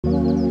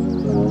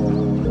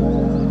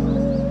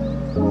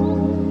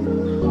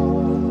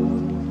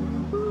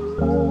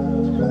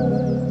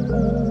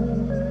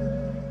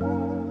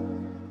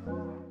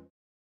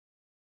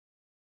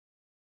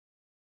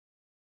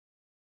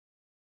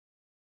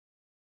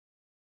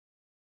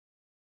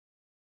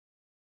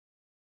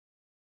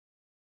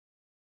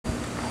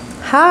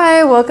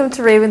Hi, welcome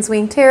to Raven's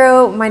Wing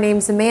Tarot. My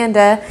name's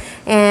Amanda,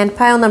 and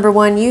pile number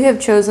 1, you have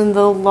chosen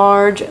the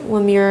large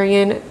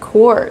Lemurian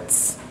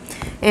quartz.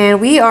 And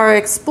we are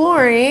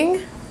exploring,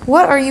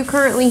 what are you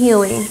currently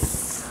healing?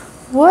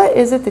 What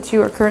is it that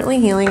you are currently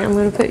healing? I'm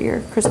going to put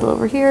your crystal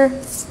over here,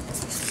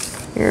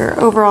 your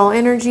overall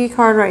energy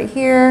card right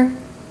here,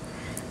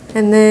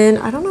 and then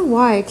I don't know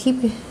why I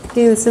keep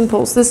getting this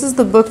impulse. This is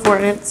the book for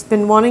it, and it's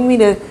been wanting me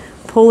to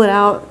pull it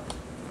out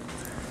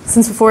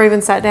since before I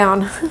even sat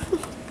down.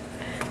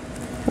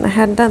 And I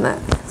hadn't done that.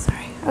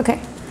 Sorry. Okay.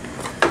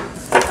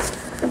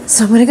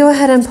 So I'm going to go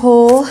ahead and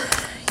pull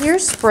your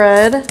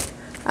spread.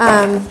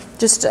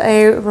 Just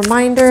a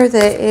reminder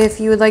that if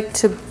you would like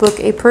to book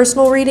a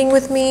personal reading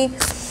with me,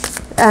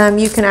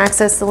 you can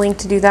access the link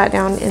to do that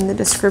down in the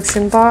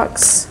description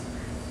box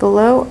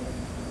below.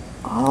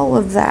 All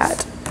of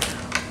that.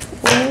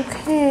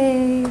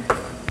 Okay.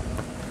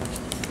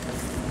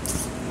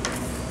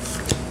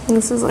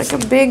 This is like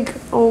a big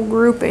old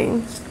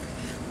grouping.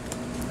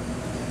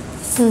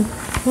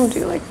 We'll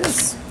do like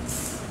this.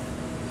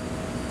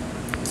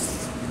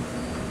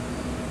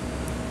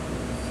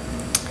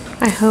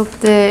 I hope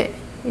that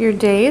your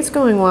day is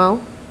going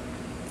well.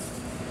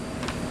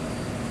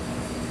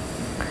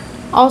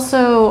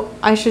 Also,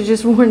 I should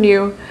just warn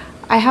you,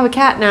 I have a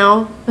cat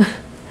now.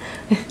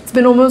 It's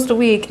been almost a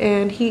week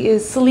and he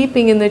is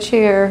sleeping in the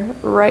chair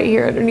right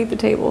here underneath the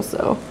table,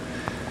 so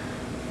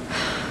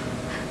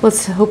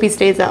let's hope he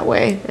stays that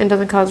way and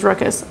doesn't cause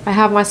ruckus. I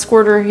have my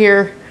squirter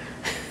here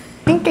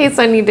in case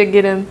I need to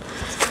get him.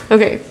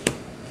 Okay.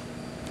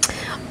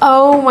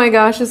 Oh my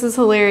gosh, this is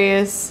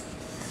hilarious.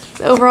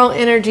 The overall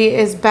energy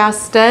is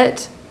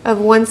Bastet of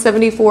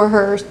 174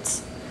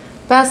 hertz.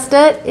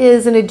 Bastet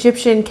is an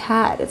Egyptian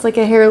cat. It's like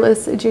a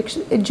hairless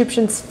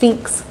Egyptian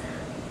sphinx.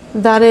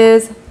 That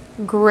is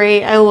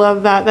great. I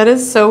love that. That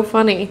is so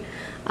funny.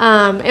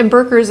 And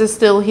Burker's is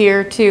still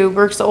here too.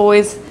 Burke's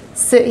always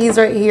he's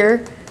right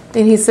here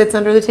and he sits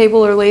under the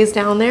table or lays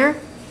down there.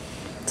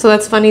 So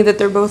that's funny that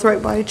they're both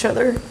right by each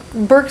other.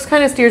 Burks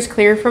kind of steers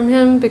clear from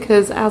him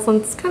because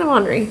Aslan's kind of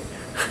ornery.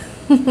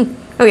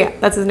 Oh yeah,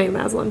 that's his name,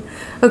 Aslan.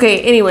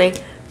 Okay, anyway,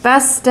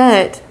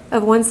 Bastet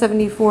of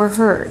 174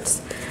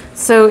 hertz.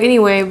 So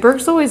anyway,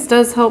 Burks always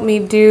does help me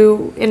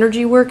do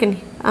energy work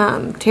and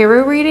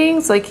tarot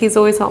readings. Like he's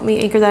always helped me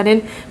anchor that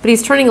in. But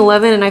he's turning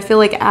 11 and I feel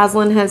like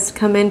Aslan has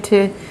come in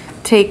to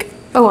take...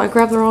 Oh, I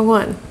grabbed the wrong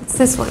one. It's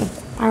this one.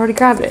 I already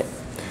grabbed it.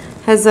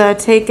 Has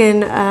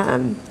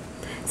taken...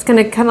 It's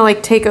going to kind of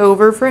like take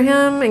over for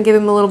him and give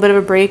him a little bit of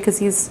a break because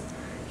he's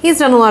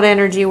done a lot of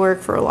energy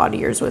work for a lot of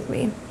years with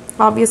me.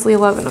 Obviously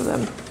 11 of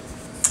them.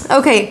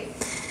 Okay,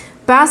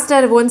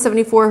 Bastet of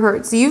 174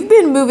 hertz. You've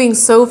been moving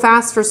so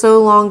fast for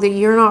so long that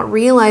you're not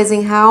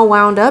realizing how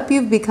wound up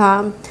you've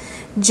become.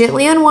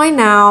 Gently unwind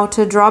now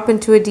to drop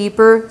into a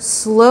deeper,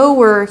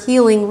 slower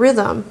healing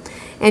rhythm,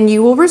 and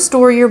you will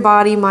restore your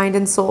body, mind,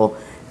 and soul.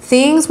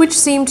 Things which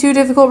seem too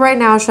difficult right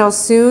now shall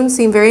soon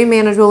seem very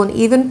manageable and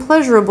even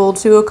pleasurable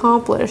to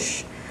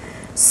accomplish.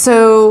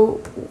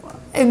 So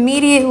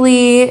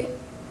immediately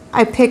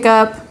I pick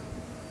up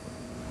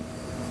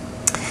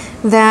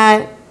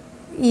that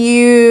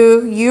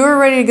you're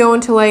ready to go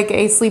into like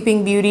a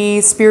Sleeping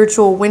Beauty,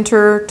 spiritual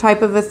winter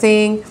type of a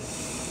thing.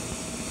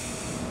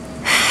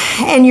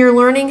 And you're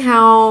learning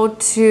how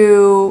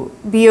to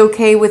be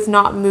okay with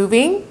not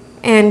moving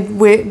and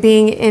with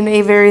being in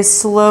a very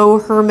slow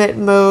hermit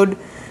mode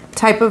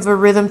type of a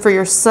rhythm for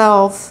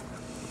yourself.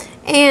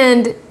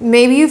 And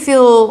maybe you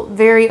feel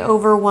very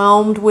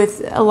overwhelmed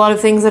with a lot of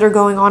things that are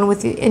going on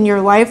in your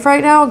life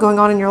right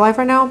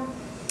now,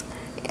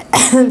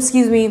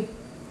 excuse me,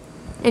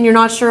 and you're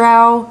not sure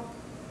how.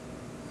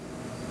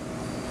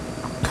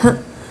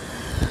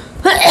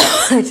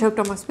 I choked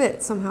on my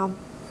spit somehow.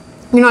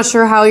 You're not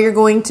sure how you're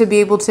going to be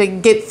able to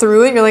get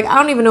through it. You're like, I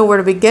don't even know where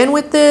to begin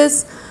with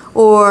this,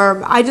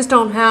 or I just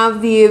don't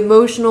have the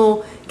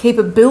emotional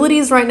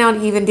capabilities right now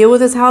to even deal with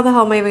this. How the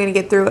hell am I even going to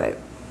get through it?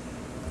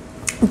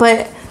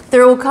 But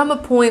there will come a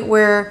point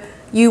where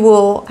you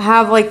will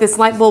have like this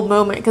light bulb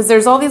moment, because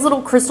there's all these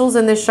little crystals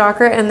in this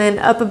chakra, and then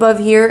up above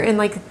here in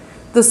like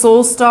the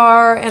soul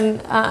star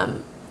and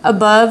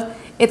above,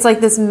 it's like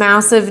this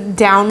massive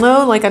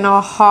download, like an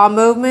aha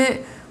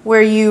moment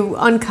where you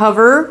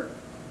uncover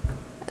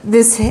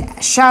this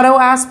shadow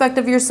aspect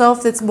of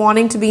yourself that's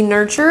wanting to be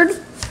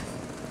nurtured.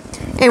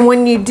 And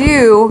when you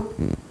do,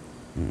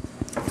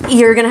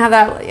 you're going to have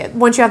that,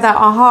 once you have that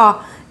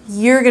aha,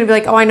 you're going to be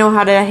like, oh, I know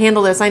how to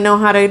handle this. I know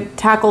how to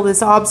tackle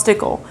this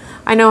obstacle.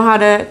 I know how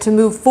to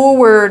move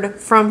forward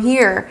from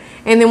here.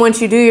 And then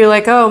once you do, you're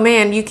like, oh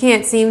man, you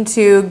can't seem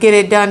to get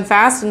it done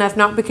fast enough,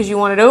 not because you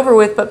want it over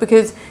with, but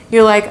because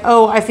you're like,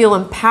 oh, I feel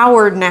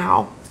empowered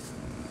now.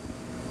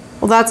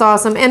 Well, that's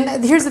awesome.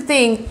 And here's the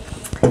thing.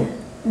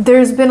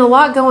 There's been a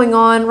lot going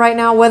on right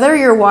now, whether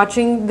you're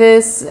watching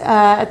this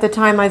at the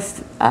time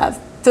I've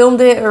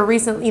filmed it or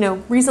recently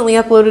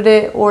uploaded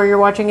it, or you're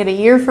watching it a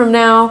year from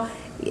now.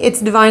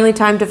 It's divinely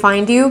timed to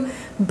find you.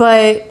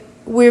 But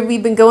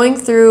we've been going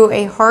through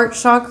a heart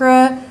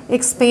chakra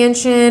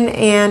expansion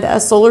and a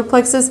solar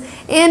plexus.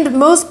 And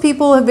most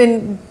people have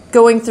been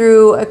going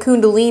through a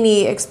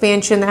Kundalini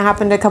expansion that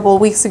happened a couple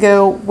of weeks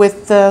ago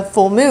with the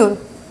full moon.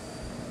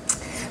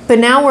 But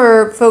now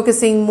we're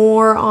focusing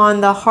more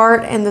on the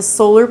heart and the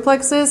solar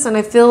plexus, and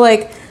I feel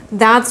like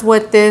that's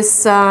what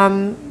this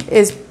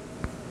is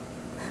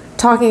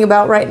talking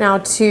about right now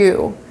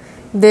too.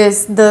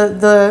 This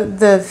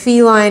the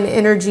feline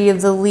energy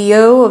of the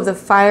Leo, of the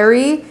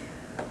fiery.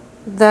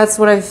 That's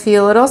what I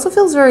feel. It also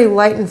feels very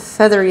light and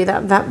feathery,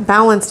 that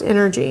balanced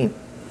energy.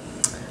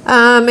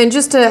 And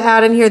just to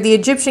add in here, the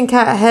Egyptian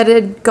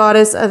cat-headed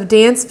goddess of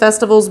dance,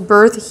 festivals,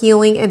 birth,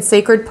 healing, and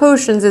sacred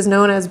potions is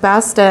known as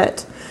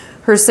Bastet.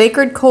 Her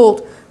sacred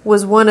cult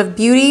was one of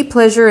beauty,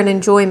 pleasure, and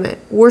enjoyment.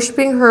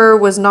 Worshipping her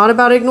was not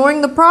about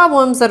ignoring the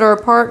problems that are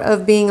a part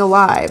of being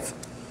alive.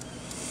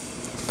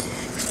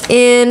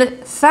 In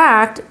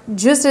fact,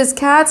 just as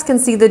cats can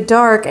see the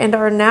dark and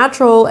are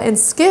natural and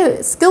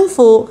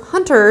skillful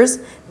hunters,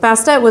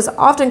 Bastet was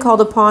often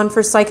called upon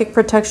for psychic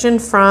protection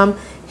from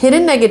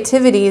hidden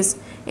negativities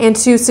and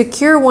to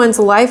secure one's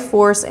life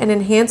force and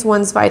enhance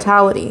one's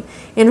vitality.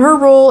 In her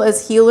role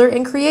as healer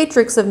and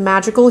creatrix of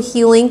magical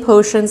healing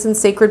potions and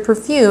sacred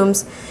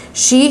perfumes,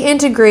 she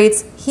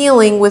integrates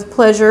healing with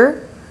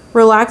pleasure,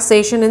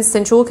 relaxation, and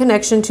sensual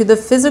connection to the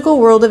physical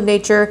world of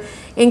nature,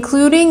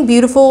 including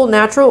beautiful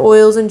natural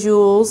oils and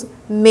jewels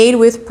made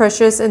with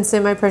precious and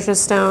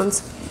semi-precious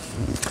stones.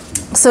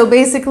 So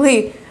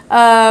basically,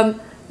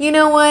 you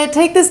know what?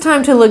 Take this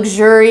time to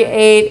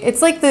luxuriate.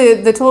 It's like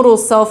the total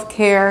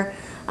self-care.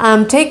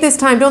 Take this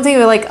time. Don't think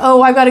of it like,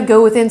 oh, I've got to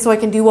go within so I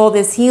can do all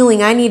this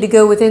healing. I need to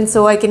go within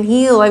so I can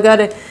heal. I've got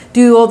to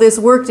do all this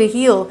work to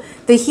heal.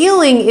 The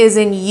healing is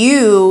in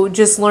you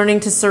just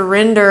learning to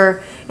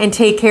surrender and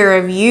take care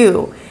of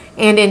you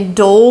and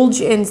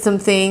indulge in some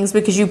things,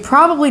 because you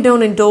probably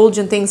don't indulge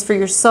in things for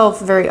yourself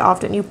very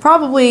often. You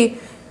probably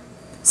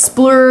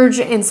splurge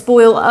and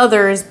spoil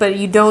others, but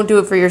you don't do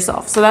it for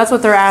yourself. So that's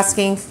what they're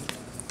asking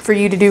for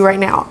you to do right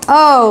now.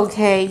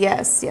 Okay,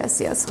 yes.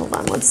 Hold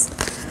on,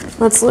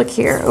 let's look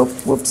here. Oh,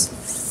 whoops.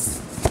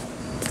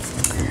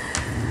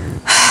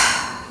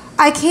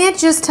 I can't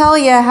just tell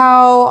you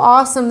how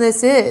awesome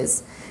this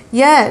is.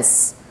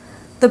 Yes,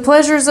 the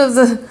pleasures of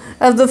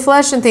the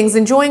flesh and things,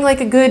 enjoying like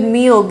a good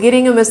meal,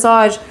 getting a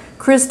massage,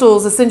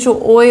 crystals,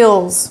 essential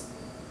oils.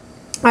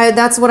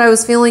 That's what I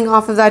was feeling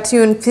off of that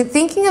too, and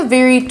thinking of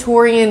very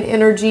Taurian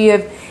energy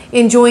of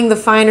enjoying the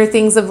finer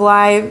things of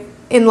life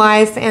and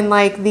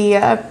like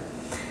the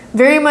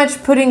very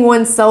much putting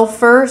oneself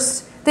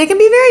first. They can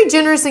be very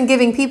generous and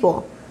giving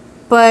people,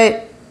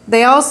 but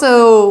they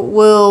also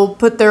will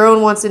put their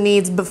own wants and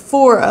needs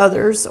before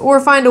others, or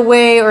find a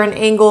way or an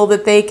angle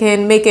that they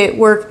can make it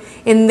work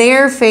in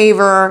their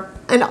favor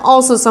and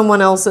also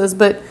someone else's,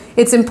 but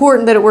it's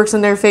important that it works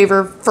in their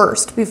favor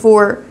first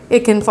before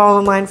it can fall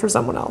in line for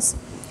someone else.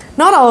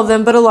 Not all of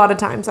them, but a lot of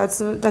times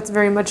that's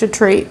very much a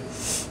trait.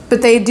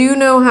 But they do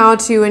know how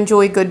to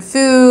enjoy good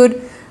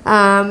food,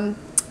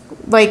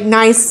 like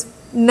nice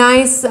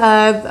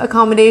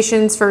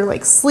accommodations for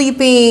like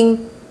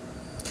sleeping.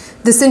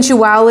 The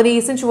sensuality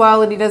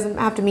doesn't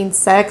have to mean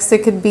sex.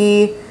 It could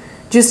be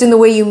just in the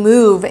way you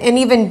move, and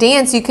even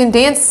dance. You can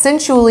dance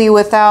sensually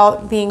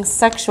without being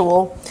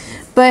sexual.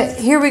 But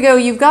here we go.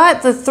 You've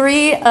got the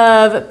Three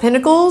of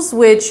Pentacles,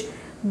 which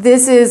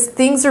this is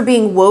things are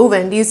being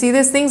woven. Do you see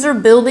this? Things are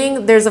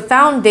building. There's a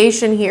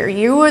foundation here.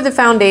 You are the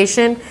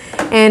foundation,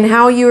 and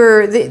how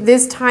you're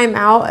this time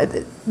out.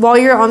 While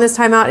you're on this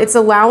time out, it's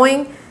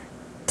allowing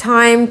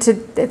time to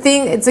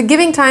it's a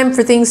giving time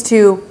for things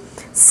to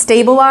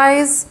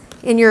stabilize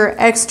in your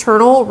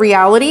external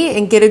reality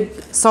and get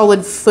a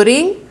solid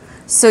footing,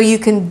 so you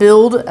can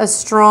build a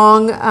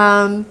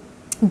strong,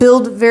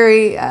 build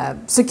very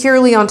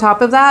securely on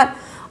top of that.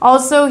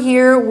 Also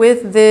here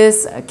with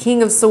this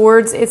King of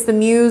Swords, it's the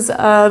Muse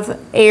of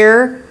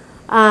Air,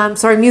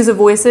 Muse of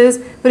Voices,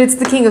 but it's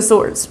the King of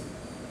Swords.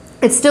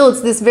 It's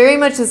this very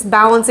much this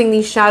balancing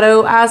these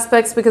shadow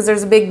aspects, because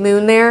there's a big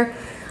moon there.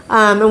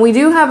 And we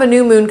do have a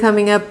new moon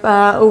coming up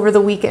over the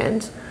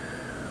weekend.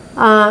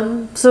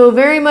 So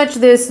very much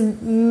this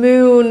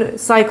moon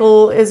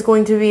cycle is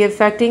going to be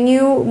affecting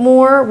you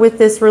more with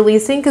this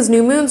releasing, because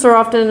new moons are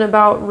often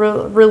about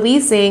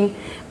releasing,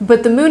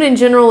 but the moon in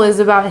general is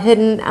about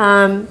hidden,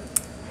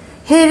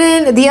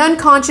 the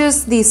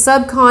unconscious, the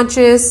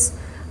subconscious,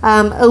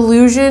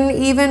 illusion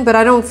even, but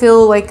I don't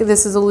feel like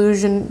this is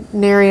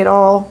illusionary at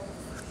all.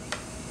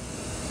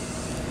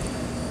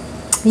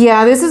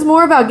 Yeah, this is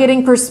more about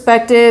getting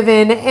perspective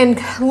and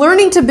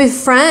learning to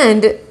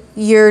befriend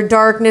your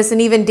darkness and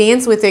even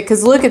dance with it.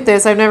 Because look at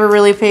this. I've never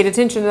really paid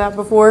attention to that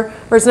before,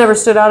 or it's never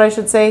stood out, I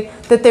should say,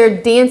 that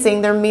they're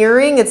dancing. They're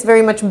mirroring. It's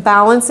very much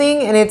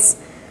balancing, and it's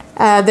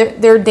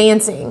they're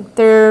dancing.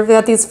 They've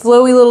got these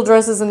flowy little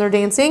dresses and they're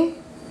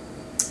dancing.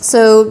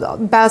 So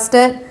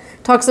Bastet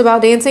talks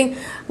about dancing.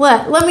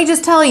 Let me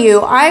just tell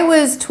you, I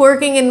was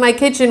twerking in my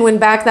kitchen when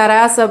Back That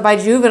Ass Up by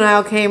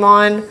Juvenile came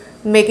on,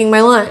 making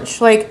my lunch.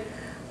 Like,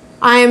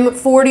 I'm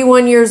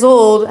 41 years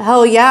old.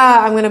 Hell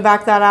yeah, I'm going to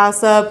back that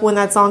ass up when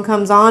that song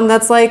comes on.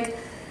 That's like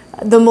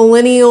the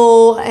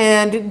millennial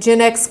and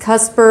Gen X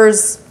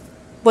cuspers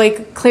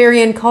like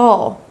clarion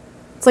call.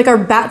 It's like our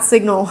bat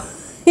signal.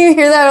 You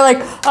hear that? We're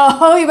like,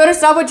 oh, you better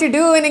stop what you're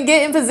doing and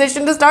get in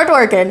position to start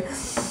working.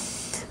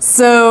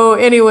 So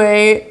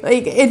anyway,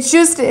 like it's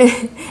just,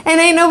 and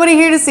ain't nobody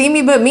here to see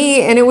me but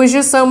me, and it was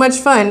just so much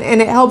fun,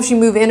 and it helps you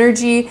move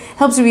energy,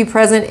 helps you be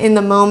present in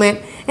the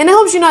moment, and it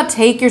helps you not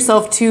take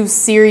yourself too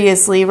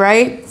seriously,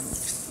 right?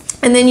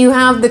 And then you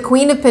have the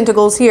Queen of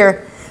Pentacles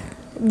here.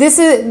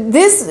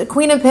 This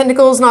Queen of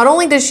Pentacles, not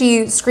only does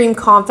she scream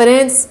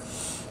confidence,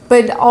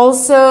 but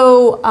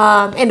also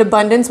and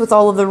abundance with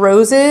all of the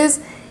roses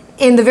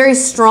and the very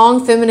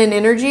strong feminine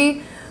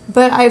energy.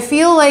 But I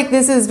feel like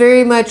this is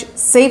very much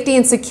safety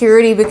and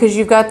security because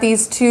you've got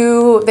these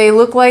two, they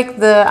look like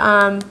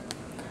the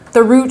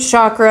root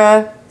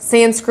chakra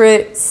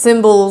Sanskrit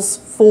symbols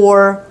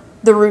for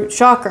the root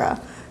chakra.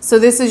 So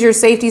this is your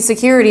safety,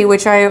 security,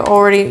 which I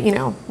already, you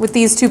know, with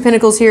these two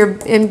pentacles here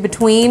in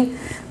between,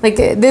 like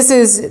this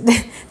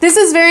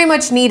is very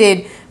much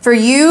needed for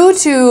you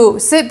to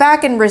sit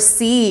back and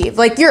receive.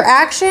 Like your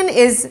action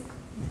is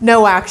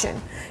no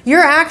action.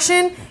 Your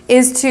action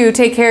is to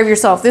take care of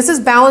yourself. This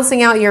is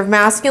balancing out your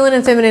masculine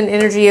and feminine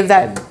energy of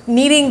that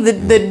needing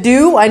the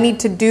do, I need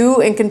to do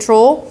and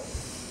control,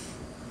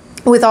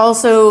 with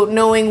also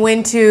knowing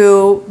when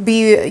to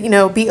be, you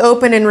know, be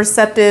open and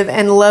receptive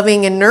and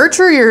loving and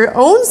nurture your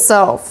own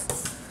self.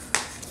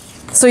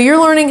 So you're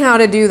learning how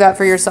to do that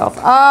for yourself.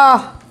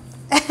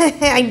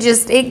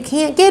 It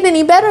can't get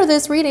any better,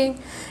 this reading.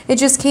 It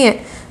just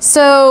can't.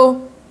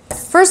 So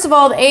first of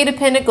all, the Eight of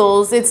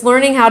Pentacles, it's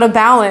learning how to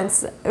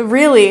balance.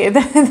 Really,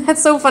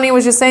 that's so funny I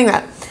was just saying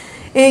that.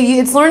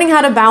 It's learning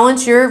how to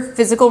balance your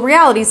physical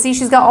reality. See,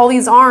 she's got all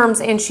these arms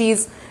and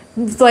she's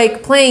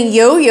like playing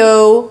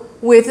yo-yo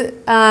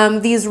with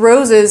these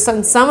roses,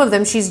 and some of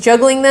them she's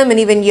juggling them and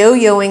even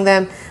yo-yoing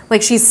them.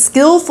 Like she's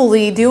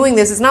skillfully doing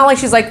this. It's not like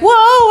she's like,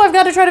 whoa, I've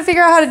got to try to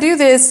figure out how to do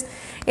this.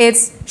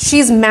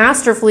 She's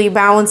masterfully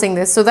balancing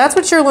this. So that's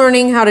what you're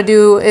learning how to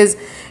do, is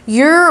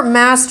you're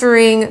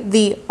mastering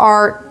the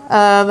art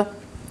of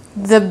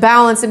the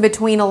balance in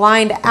between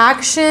aligned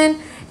action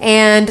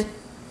and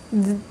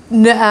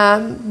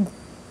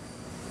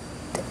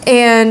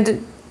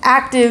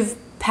active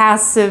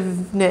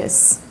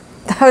passiveness.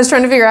 I was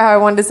trying to figure out how I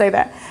wanted to say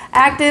that.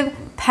 Active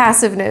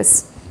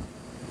passiveness.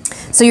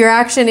 So your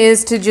action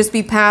is to just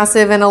be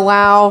passive and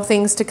allow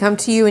things to come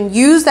to you and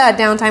use that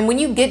downtime. When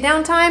you get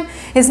downtime,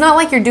 it's not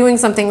like you're doing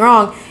something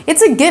wrong.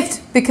 It's a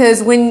gift,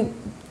 because when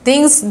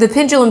the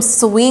pendulum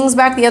swings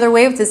back the other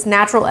way with this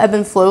natural ebb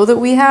and flow that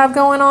we have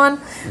going on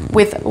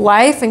with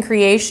life and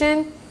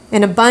creation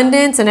and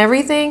abundance and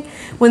everything,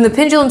 when the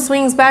pendulum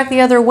swings back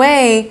the other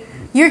way,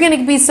 you're going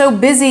to be so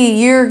busy,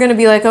 you're going to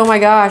be like, oh my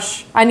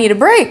gosh, I need a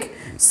break.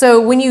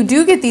 So when you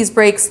do get these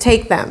breaks,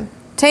 take them.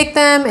 Take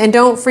them and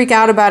don't freak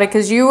out about it,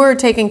 because you are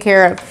taken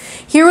care of.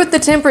 Here with the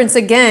Temperance,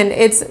 again,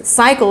 it's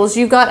cycles.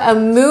 You've got a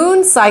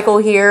moon cycle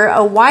here,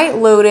 a white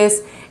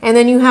lotus, and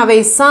then you have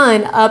a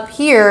sun up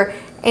here.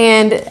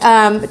 And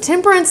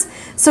Temperance,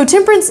 so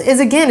Temperance is,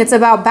 again, it's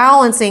about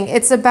balancing.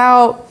 It's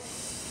about,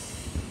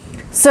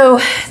 so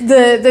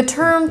the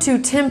term to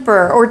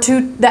temper, or to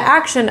the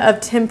action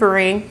of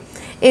tempering,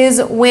 is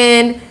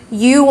when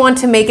you want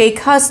to make a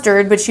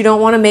custard, but you don't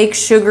want to make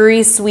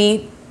sugary,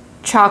 sweet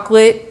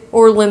chocolate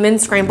or lemon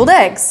scrambled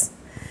eggs.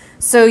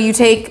 So you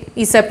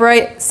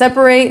separate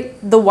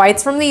the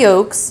whites from the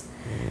yolks,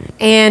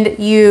 and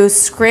you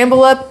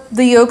scramble up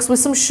the yolks with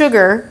some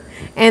sugar,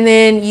 and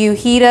then you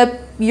heat up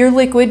your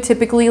liquid,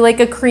 typically like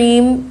a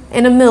cream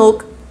and a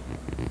milk.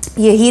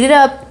 You heat it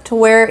up to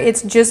where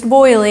it's just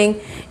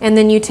boiling, and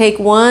then you take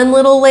one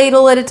little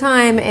ladle at a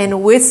time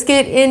and whisk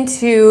it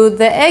into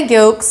the egg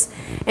yolks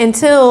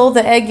until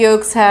the egg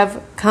yolks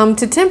have come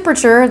to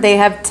temperature. They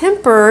have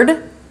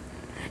tempered.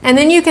 And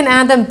then you can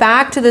add them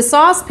back to the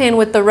saucepan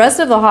with the rest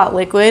of the hot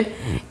liquid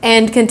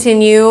and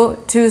continue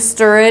to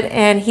stir it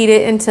and heat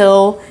it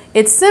until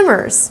it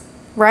simmers,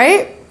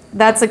 right?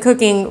 That's a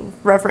cooking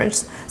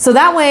reference. So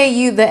that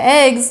way the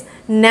eggs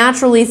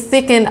naturally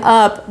thicken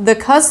up the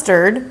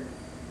custard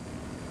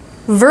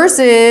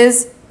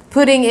versus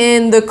putting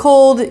in the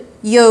cold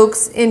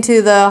yolks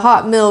into the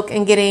hot milk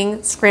and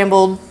getting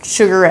scrambled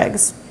sugar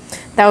eggs.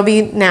 That would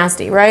be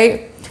nasty,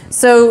 right?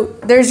 So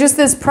there's just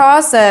this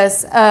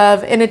process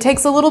of, and it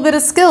takes a little bit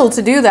of skill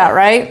to do that,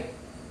 right?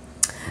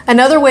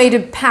 Another way to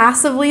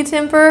passively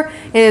temper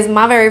is,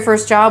 my very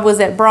first job was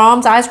at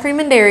Brahms Ice Cream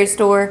and Dairy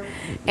Store,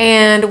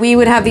 and we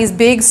would have these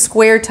big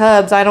square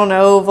tubs, I don't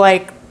know, of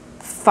like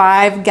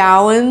 5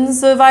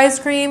 gallons of ice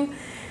cream,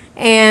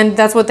 and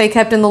that's what they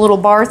kept in the little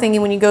bar thingy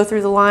when you go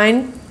through the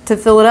line to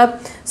fill it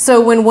up.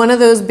 So when one of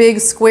those big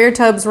square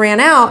tubs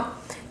ran out,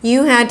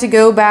 you had to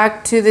go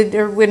back to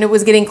when it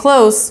was getting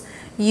close,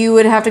 you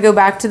would have to go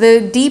back to the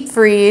deep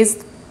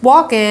freeze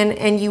walk-in,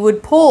 and you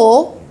would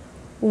pull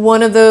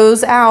one of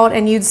those out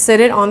and you'd sit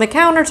it on the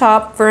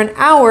countertop for an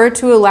hour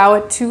to allow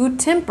it to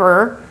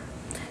temper,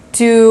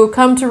 to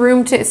come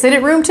to sit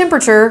at room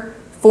temperature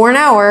for an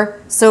hour,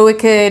 so it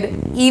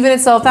could even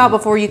itself out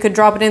before you could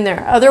drop it in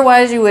there.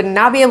 Otherwise, you would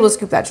not be able to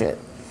scoop that shit.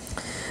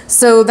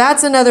 So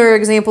that's another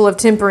example of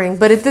tempering.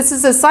 But if this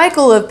is a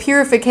cycle of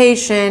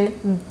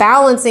purification,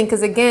 balancing,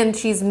 because again,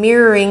 she's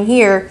mirroring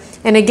here.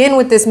 And again,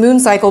 with this moon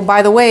cycle,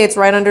 by the way, it's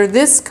right under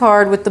this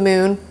card with the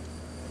moon.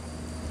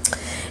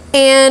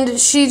 And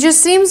she just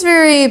seems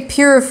very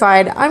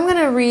purified. I'm going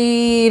to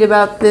read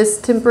about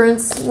this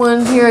temperance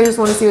one here. I just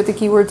want to see what the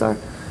keywords are.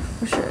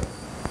 Oh, shit.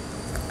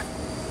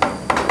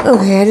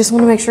 Okay, I just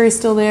want to make sure he's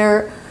still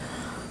there.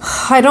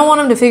 I don't want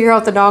him to figure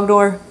out the dog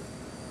door.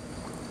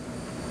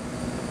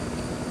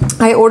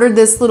 I ordered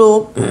this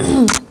little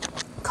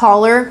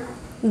collar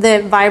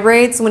that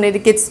vibrates when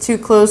it gets too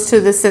close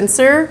to the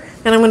sensor.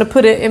 And I'm going to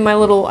put it in my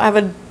little, I have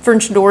a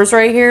French doors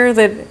right here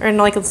that are in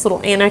like this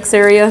little annex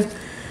area.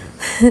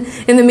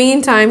 In the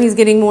meantime, he's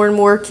getting more and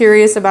more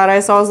curious about it.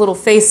 I saw his little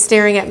face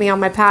staring at me on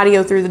my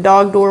patio through the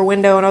dog door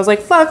window, and I was like,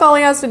 fuck, all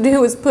he has to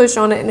do is push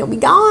on it and it'll be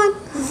gone.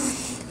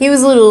 He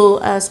was a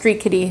little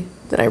street kitty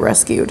that I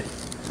rescued.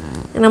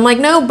 And I'm like,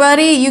 no,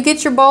 buddy, you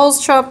get your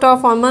balls chopped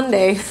off on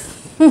Monday.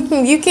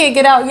 You can't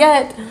get out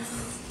yet.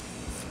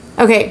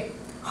 Okay,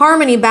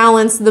 harmony,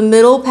 balance, the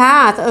middle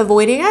path,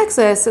 avoiding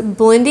excess,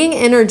 blending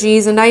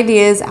energies and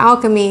ideas,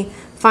 alchemy,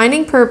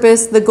 finding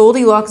purpose, the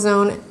Goldilocks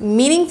zone,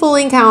 meaningful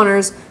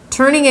encounters,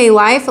 turning a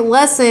life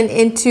lesson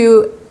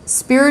into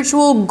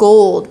spiritual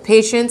gold,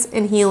 patience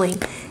and healing.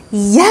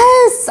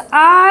 Yes,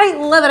 I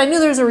love it. I knew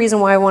there was a reason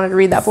why I wanted to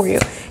read that for you.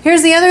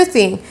 Here's the other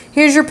thing.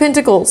 Here's your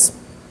pentacles.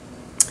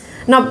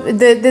 Now,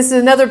 this is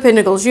another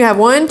pentacles. You have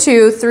 1,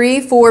 2,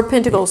 3, 4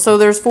 pentacles. So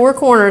there's 4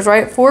 corners,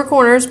 right? 4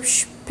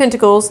 corners,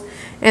 pentacles.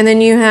 And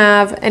then you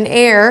have an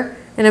air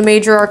and a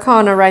major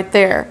arcana right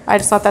there. I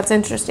just thought that's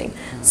interesting.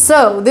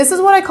 So this is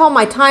what I call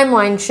my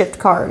timeline shift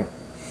card.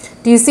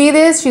 Do you see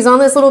this? She's on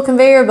this little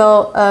conveyor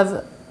belt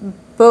of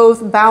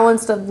both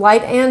balanced of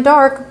light and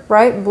dark,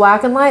 right?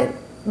 Black and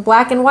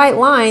white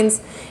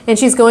lines. And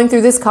she's going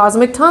through this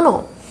cosmic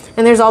tunnel.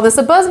 And there's all this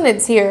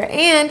abundance here.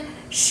 And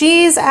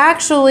she's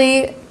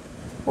actually,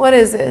 what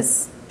is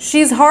this?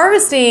 She's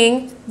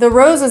harvesting the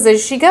roses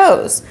as she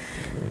goes.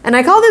 And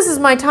I call this as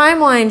my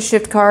timeline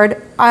shift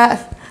card.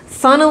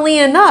 Funnily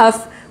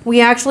enough,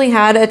 we actually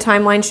had a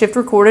timeline shift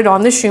recorded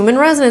on the Schumann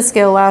resonance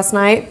scale last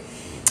night.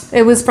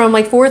 It was from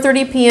like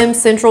 4:30 p.m.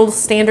 Central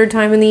Standard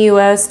Time in the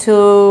US to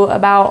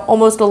about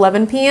almost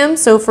 11 p.m.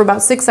 So for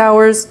about 6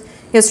 hours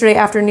yesterday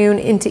afternoon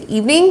into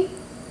evening,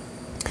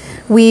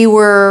 we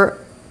were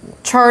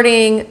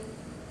charting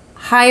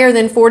higher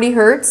than 40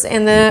 hertz,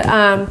 and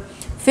the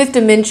fifth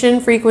dimension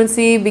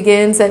frequency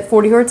begins at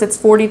 40 hertz. It's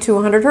 40 to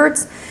 100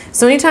 hertz.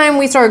 So anytime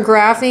we start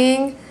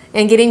graphing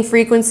and getting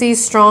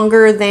frequencies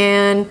stronger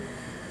than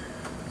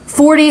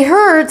 40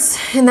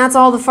 hertz, and that's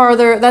all the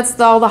farther, that's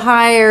all the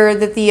higher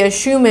that the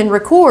Schumann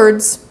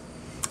records,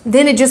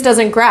 then it just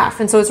doesn't graph,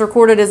 and so it's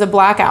recorded as a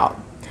blackout.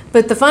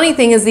 But the funny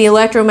thing is the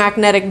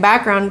electromagnetic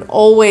background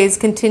always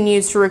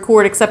continues to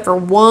record except for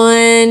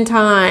one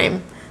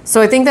time.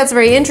 So I think that's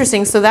very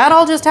interesting. So that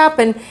all just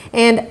happened,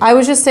 and I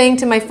was just saying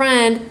to my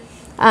friend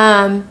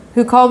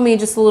who called me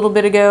just a little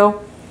bit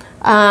ago,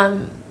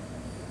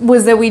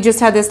 was that we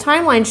just had this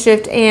timeline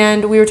shift,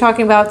 and we were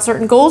talking about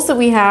certain goals that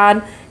we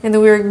had and that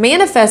we were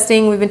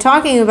manifesting. We've been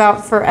talking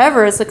about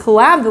forever. It's a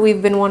collab that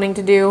we've been wanting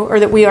to do, or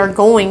that we are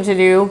going to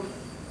do.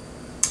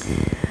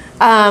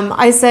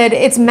 I said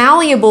it's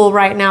malleable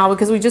right now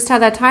because we just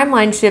had that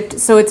timeline shift,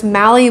 so it's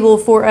malleable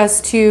for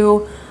us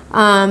to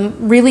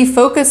really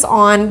focus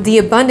on the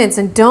abundance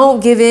and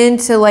don't give in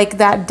to like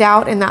that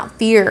doubt and that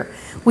fear.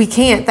 We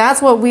can't.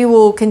 That's what we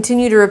will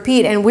continue to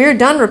repeat, and we're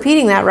done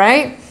repeating that,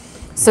 right?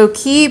 So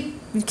keep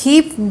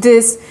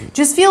this,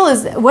 just feel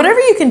as whatever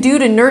you can do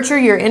to nurture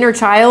your inner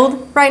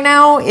child right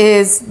now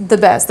is the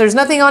best. There's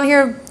nothing on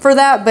here for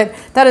that, but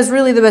that is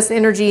really the best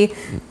energy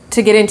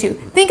to get into.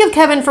 Think of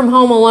Kevin from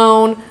Home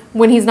Alone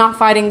when he's not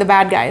fighting the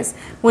bad guys.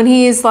 When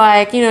he's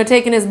like, you know,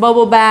 taking his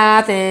bubble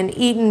bath and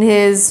eating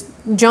his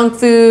junk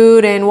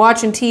food and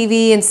watching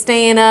TV and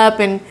staying up,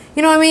 and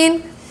you know what I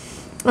mean?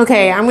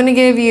 Okay, I'm going to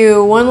give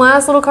you one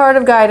last little card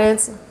of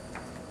guidance.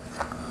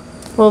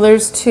 Well,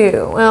 there's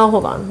 2. Well,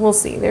 hold on. We'll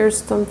see.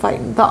 There's some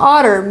fighting. The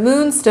Otter,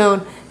 Moonstone,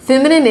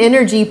 feminine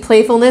energy,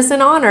 playfulness,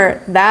 and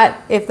honor.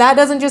 That, if that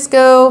doesn't just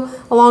go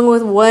along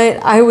with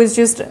what I was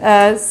just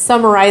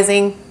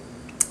summarizing.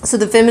 So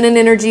the feminine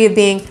energy of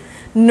being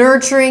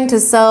nurturing to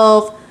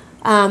self,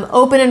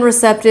 open and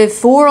receptive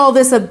for all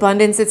this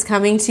abundance that's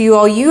coming to you.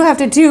 All you have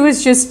to do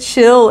is just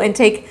chill and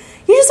take,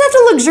 you just have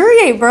to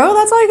luxuriate, bro.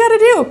 That's all you got to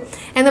do.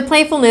 And the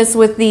playfulness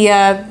with the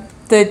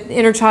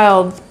inner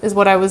child is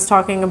what I was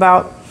talking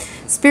about.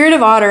 Spirit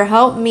of Otter,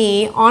 help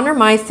me honor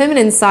my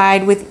feminine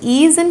side with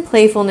ease and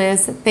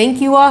playfulness. Thank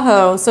you,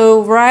 Aho.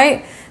 So,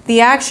 right, the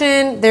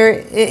action, there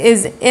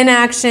is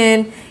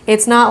inaction.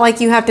 It's not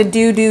like you have to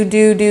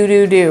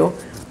do.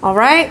 All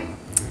right?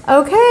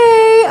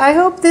 Okay, I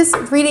hope this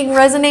reading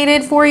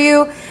resonated for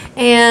you.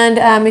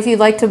 And if you'd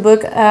like to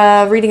book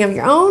a reading of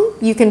your own,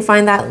 you can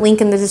find that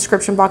link in the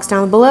description box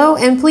down below.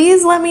 And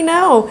please let me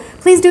know.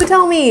 Please do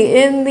tell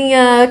me in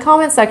the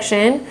comment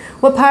section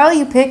what pile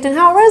you picked and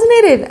how it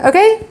resonated.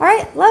 Okay? All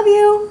right. Love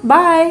you.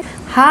 Bye.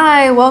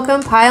 Hi.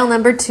 Welcome, pile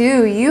number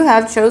 2. You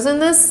have chosen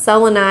this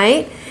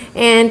Selenite.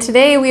 And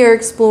today we are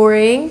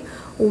exploring,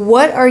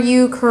 what are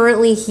you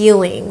currently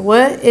healing?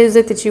 What is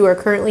it that you are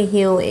currently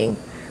healing?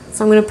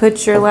 So I'm going to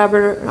put your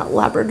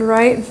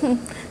labradorite,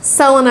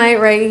 selenite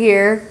right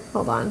here.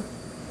 Hold on.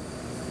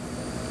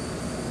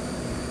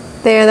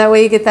 There, that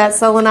way you get that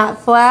selenite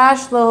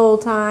flash the whole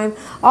time.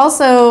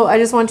 Also, I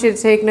just want you to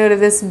take note of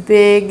this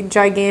big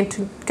what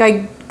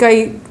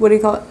do you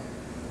call it?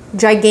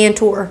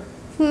 Gigantor.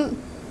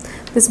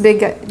 This big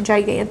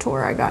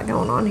gigantor I got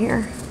going on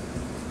here.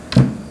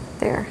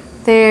 There.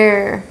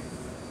 There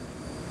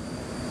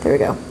we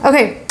go.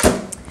 Okay,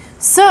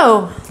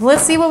 so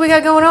let's see what we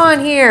got going on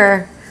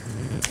here.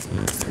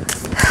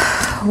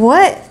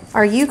 What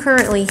are you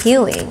currently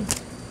healing?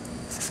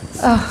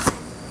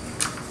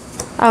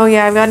 Oh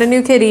yeah, I've got a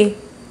new kitty.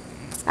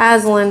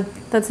 Aslan,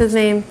 that's his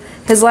name.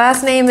 His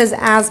last name is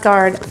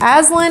Asgard.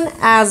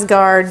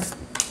 Asgard.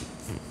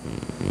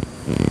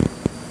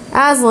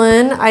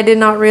 Aslan, I did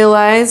not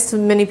realize,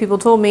 many people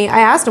told me, I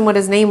asked him what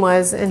his name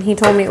was, and he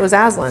told me it was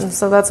Aslan,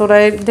 so that's what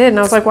I did, and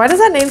I was like, why does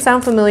that name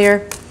sound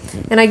familiar?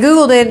 And I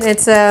googled it, and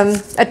it's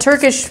a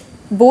Turkish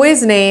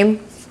boy's name,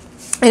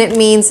 and it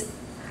means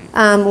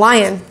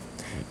lion,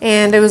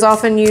 and it was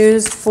often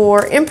used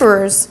for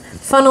emperors.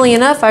 Funnily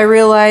enough, I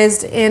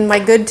realized in my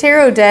good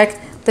tarot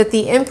deck that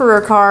the emperor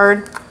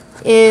card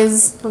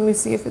is, let me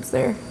see if it's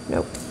there,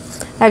 nope,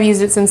 I've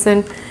used it since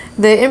then.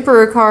 The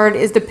emperor card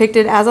is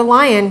depicted as a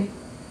lion.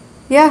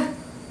 Yeah.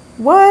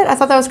 What? I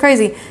thought that was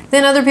crazy.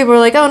 Then other people were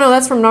like, oh no,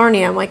 that's from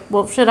Narnia. I'm like,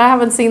 well, shit, I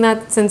haven't seen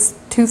that since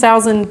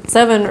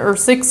 2007 or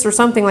 6 or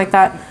something like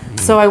that.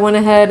 So I went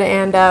ahead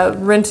and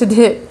rented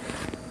it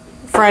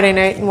Friday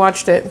night and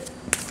watched it.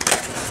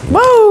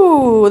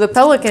 Whoa! The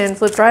pelican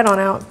flipped right on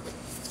out.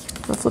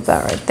 I'll flip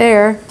that right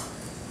there.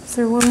 Is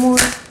there one more?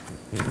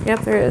 Yep,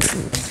 there is.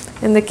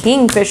 And the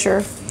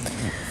kingfisher.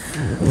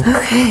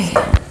 Okay.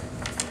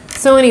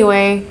 So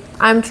anyway,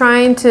 I'm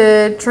trying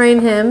to train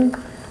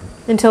him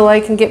until I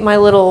can get my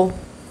little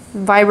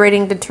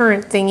vibrating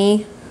deterrent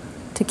thingy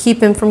to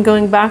keep him from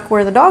going back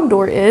where the dog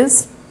door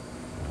is.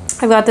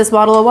 I've got this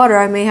bottle of water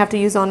I may have to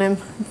use on him.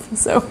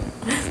 So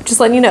just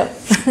letting you know,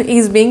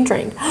 he's being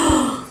trained.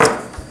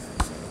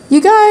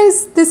 You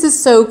guys, this is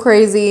so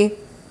crazy.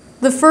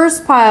 The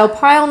first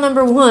pile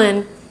number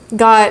 1,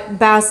 got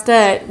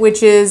Bastet,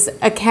 which is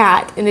a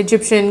cat, an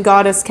Egyptian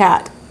goddess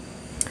cat.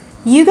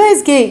 You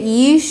guys get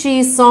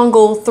Yishi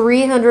Songol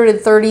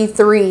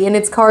 333, and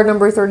it's card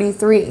number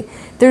 33.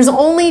 There's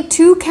only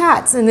 2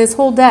 cats in this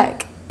whole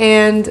deck,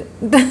 and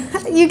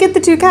you get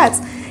the 2 cats.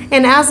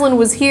 And Aslan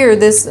was here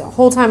this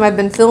whole time I've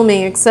been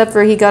filming, except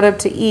for he got up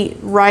to eat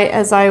right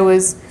as I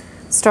was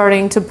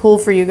starting to pull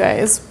for you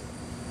guys.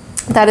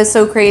 That is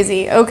so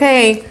crazy.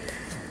 Okay.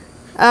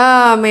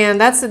 Oh man,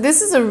 this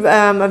is a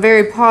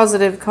very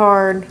positive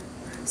card.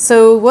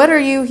 So what are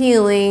you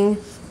healing?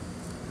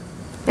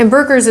 And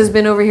Burkers has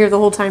been over here the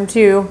whole time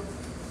too.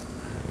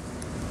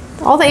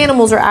 All the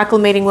animals are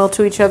acclimating well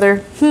to each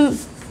other.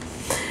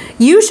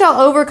 You shall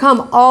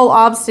overcome all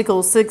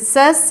obstacles.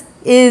 Success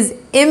is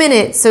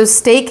imminent. So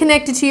stay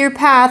connected to your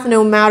path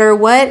no matter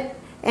what,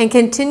 and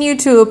continue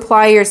to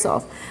apply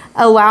yourself.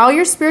 Allow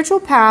your spiritual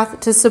path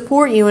to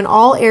support you in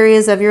all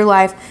areas of your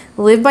life.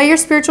 Live by your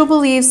spiritual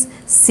beliefs.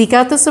 Seek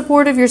out the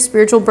support of your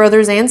spiritual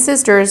brothers and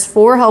sisters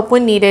for help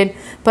when needed,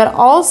 but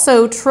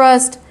also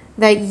trust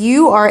that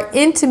you are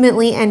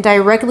intimately and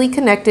directly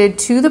connected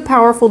to the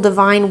powerful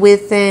divine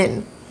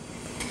within.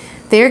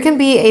 There can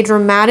be a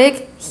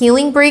dramatic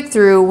healing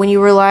breakthrough when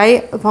you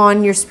rely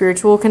upon your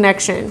spiritual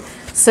connection.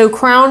 So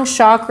crown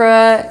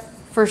chakra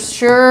for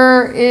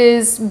sure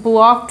is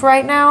blocked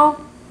right now.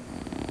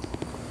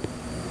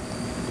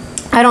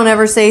 I don't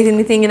ever say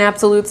anything in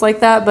absolutes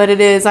like that, but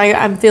it is.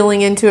 I'm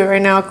feeling into it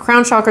right now.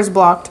 Crown chakra's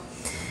blocked.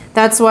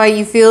 That's why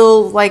you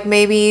feel like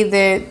maybe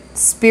that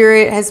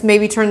spirit has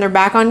maybe turned their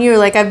back on you.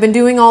 Like, I've been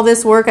doing all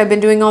this work.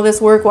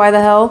 Why the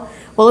hell?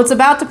 Well, it's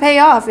about to pay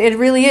off. It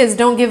really is.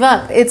 Don't give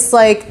up. It's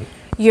like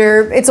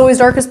it's always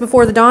darkest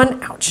before the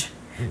dawn. Ouch.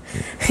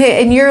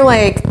 And you're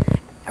like,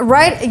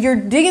 you're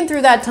digging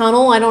through that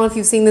tunnel. I don't know if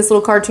you've seen this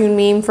little cartoon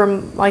meme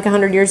from like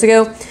 100 years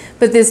ago,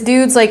 but this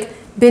dude's like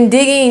been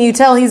digging, and you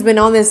tell he's been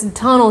on this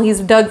tunnel he's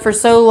dug for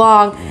so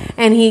long,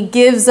 and he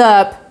gives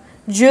up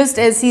just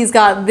as he's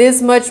got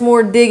this much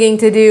more digging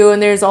to do,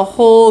 and there's a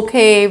whole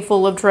cave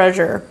full of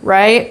treasure,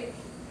 right?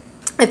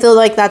 I feel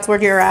like that's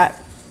where you're at.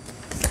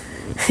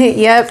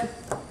 Yep.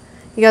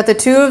 You got the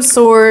 2 of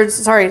Swords,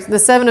 sorry, the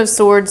 7 of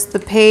Swords, the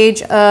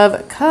Page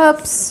of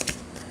Cups,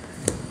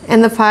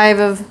 and the 5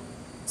 of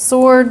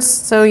Swords.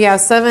 So yeah,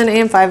 7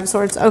 and 5 of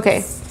Swords.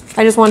 Okay,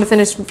 I just wanted to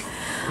finish.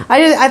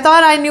 I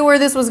thought I knew where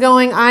this was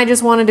going. I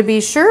just wanted to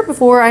be sure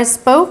before I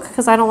spoke,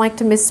 because I don't like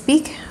to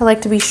misspeak. I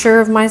like to be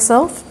sure of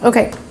myself.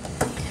 Okay,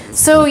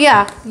 So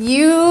yeah,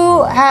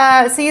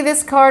 see,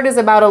 this card is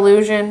about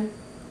illusion.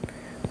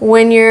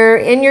 When you're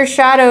in your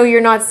shadow, you're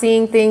not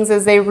seeing things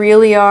as they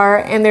really are.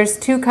 And there's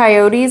two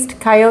coyotes,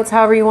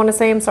 however you want to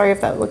say them. Sorry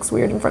if that looks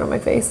weird in front of my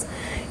face.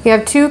 You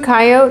have two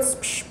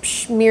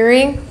coyotes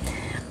mirroring.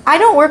 I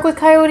don't work with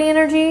coyote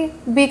energy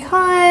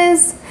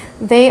because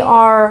they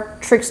are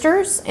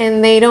tricksters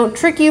and they don't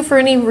trick you for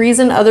any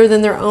reason other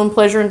than their own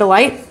pleasure and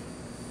delight.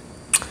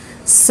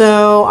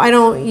 So I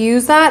don't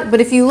use that.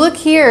 But if you look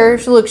here,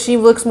 she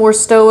looks more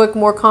stoic,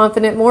 more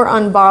confident, more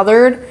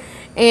unbothered.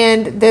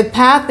 And the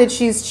path that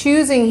she's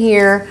choosing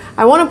here,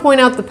 I want to point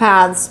out the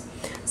paths.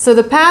 So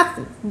the path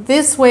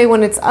this way,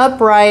 when it's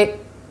upright,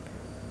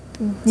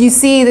 you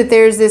see that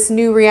there's this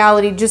new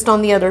reality just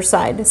on the other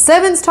side.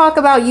 Sevens talk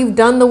about you've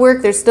done the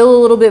work, there's still a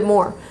little bit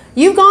more.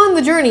 You've gone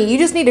the journey, you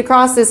just need to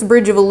cross this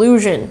bridge of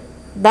illusion.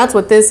 That's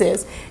what this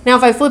is. Now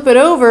if I flip it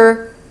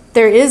over,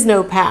 there is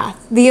no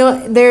path.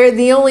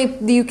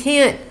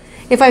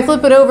 If I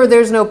flip it over,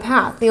 there's no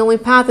path. The only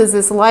path is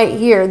this light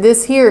here.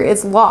 This here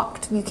is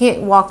locked. You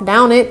can't walk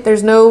down it.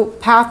 There's no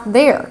path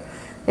there.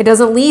 It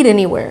doesn't lead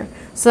anywhere.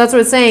 So that's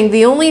what it's saying.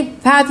 The only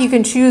path you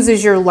can choose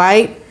is your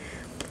light.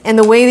 And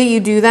the way that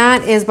you do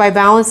that is by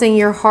balancing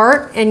your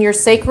heart and your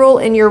sacral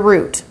and your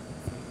root.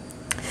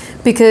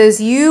 Because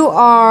you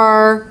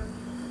are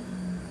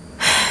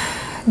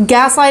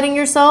gaslighting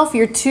yourself.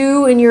 You're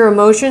too in your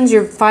emotions.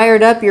 You're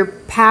fired up. You're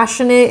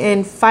passionate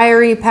and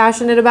fiery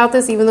passionate about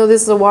this, even though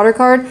this is a water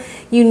card.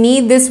 You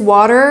need this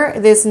water,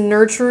 this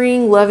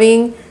nurturing,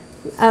 loving,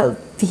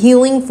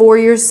 healing for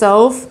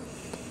yourself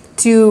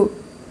to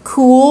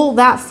cool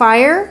that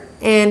fire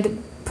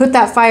and put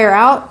that fire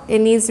out. It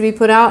needs to be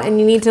put out, and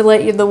you need to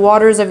let the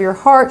waters of your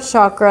heart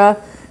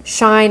chakra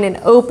shine and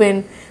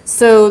open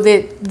so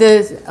that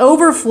the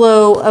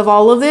overflow of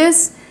all of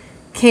this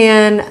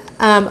can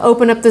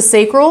open up the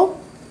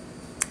sacral.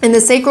 And the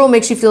sacral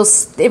makes you feel,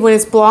 when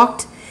it's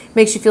blocked,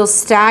 makes you feel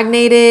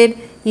stagnated.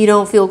 You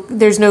don't feel,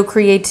 there's no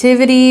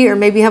creativity, or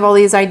maybe you have all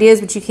these ideas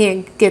but you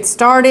can't get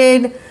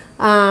started.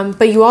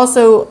 But you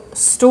also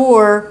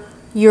store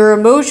your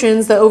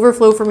emotions, the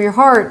overflow from your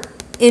heart,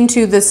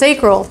 into the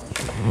sacral.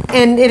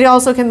 And it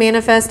also can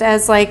manifest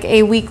as like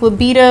a weak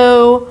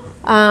libido,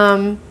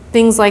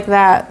 things like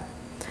that.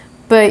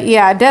 But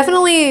yeah,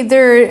 definitely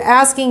they're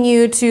asking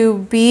you to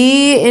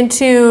be in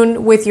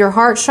tune with your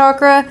heart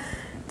chakra.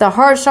 The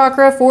heart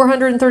chakra,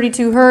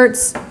 432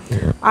 hertz.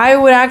 I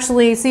would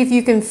actually see if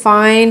you can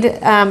find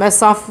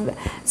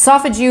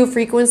esophageal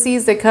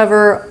frequencies that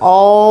cover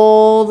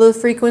all the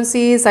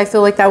frequencies. I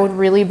feel like that would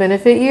really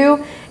benefit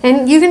you.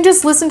 And you can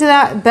just listen to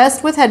that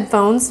best with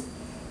headphones.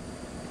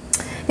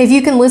 If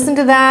you can listen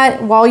to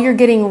that while you're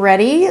getting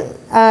ready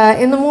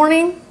in the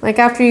morning, like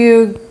after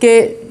you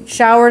get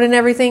showered and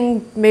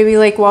everything, maybe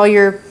like while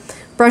you're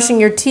brushing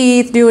your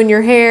teeth, doing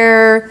your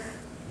hair,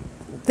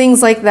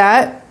 things like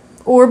that,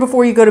 or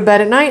before you go to bed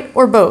at night,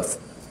 or both.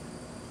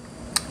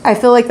 I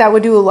feel like that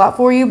would do a lot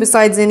for you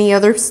besides any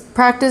other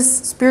practice,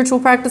 spiritual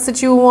practice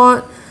that you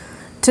want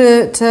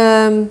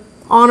to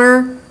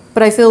honor.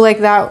 But I feel like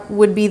that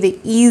would be the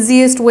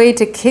easiest way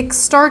to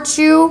kickstart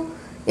you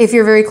if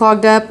you're very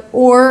clogged up,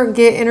 or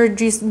get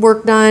energy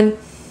work done,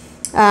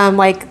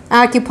 like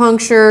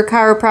acupuncture,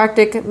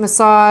 chiropractic,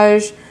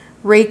 massage,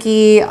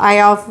 Reiki.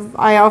 I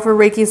offer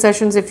Reiki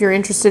sessions if you're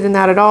interested in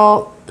that at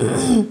all.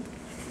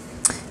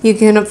 You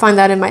can find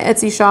that in my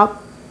Etsy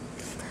shop.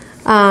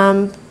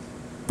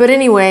 But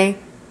anyway,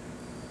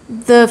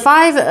 the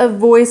Five of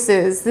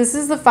Voices, this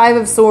is the Five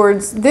of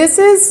Swords. This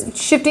is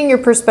shifting your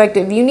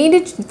perspective. You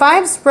need to,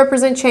 fives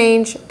represent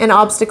change and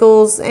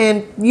obstacles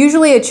and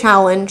usually a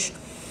challenge.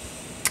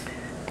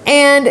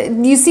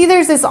 And you see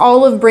there's this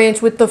olive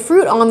branch with the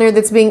fruit on there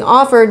that's being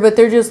offered, but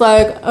they're just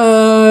like,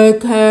 I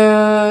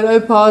can't, I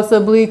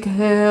possibly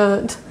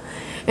can't.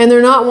 And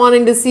they're not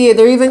wanting to see it.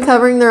 They're even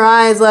covering their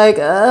eyes like,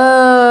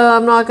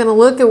 I'm not going to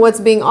look at what's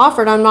being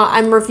offered.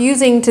 I'm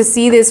refusing to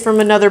see this from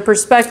another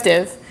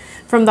perspective,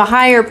 from the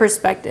higher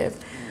perspective.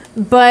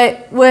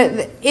 But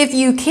if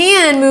you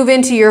can move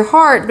into your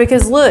heart,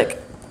 because look,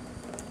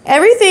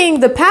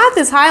 everything, the path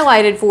is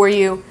highlighted for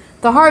you.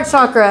 The heart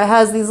chakra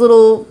has these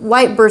little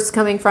light bursts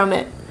coming from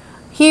it.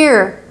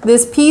 Here,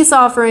 this peace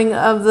offering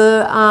of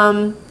the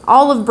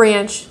olive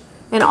branch,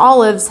 and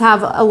olives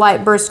have a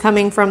light burst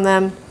coming from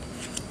them.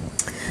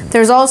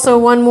 There's also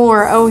one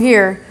more. Oh,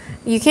 here.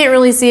 You can't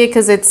really see it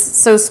because it's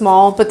so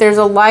small, but there's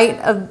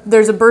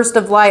a burst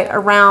of light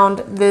around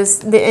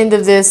the end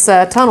of this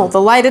tunnel.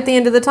 The light at the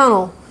end of the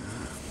tunnel.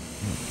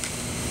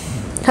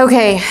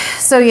 Okay,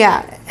 so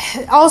yeah.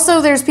 Also,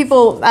 there's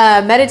people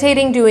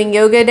meditating, doing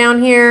yoga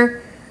down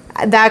here.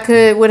 That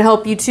would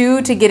help you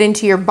too, to get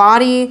into your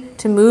body,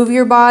 to move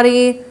your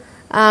body.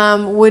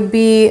 Would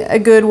be a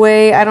good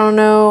way. I don't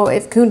know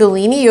if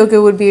Kundalini yoga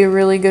would be a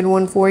really good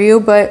one for you,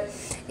 but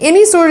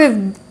any sort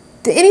of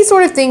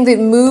thing that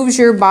moves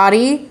your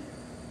body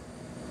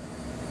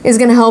is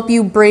going to help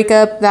you break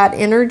up that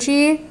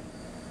energy.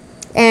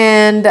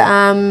 And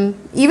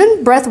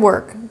even breath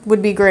work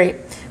would be great,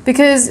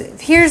 because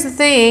here's the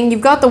thing: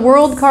 you've got the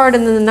World card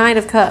and then the Knight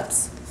of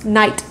Cups.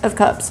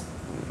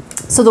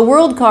 So the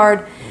World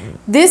card,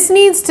 this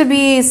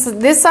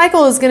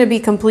cycle is going to be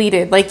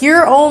completed. Like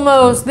you're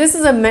almost, this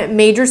is a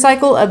major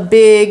cycle, a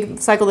big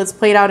cycle that's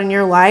played out in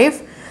your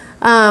life.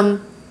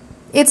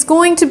 It's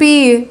going to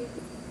be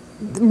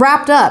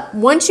wrapped up.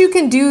 Once you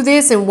can do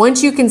this and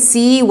once you can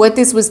see what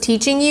this was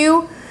teaching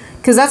you,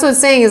 because that's what it's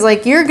saying is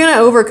like, you're going to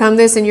overcome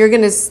this and you're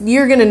going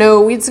to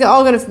know it's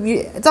all going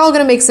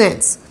to make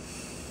sense.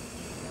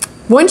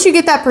 Once you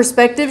get that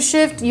perspective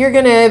shift, you're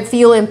going to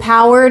feel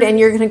empowered and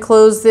you're going to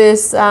close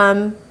this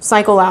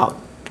cycle out.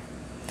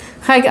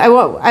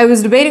 I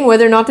was debating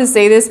whether or not to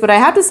say this, but I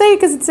have to say it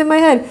because it's in my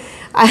head.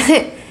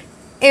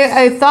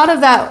 I thought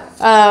of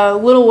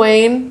that Lil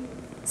Wayne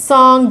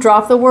song,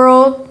 Drop the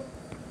World.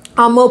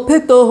 I'm gonna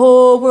pick the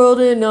whole world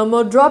and I'm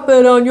gonna drop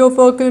it on your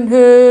fucking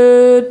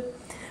head.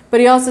 But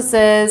he also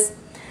says,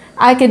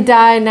 I could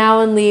die now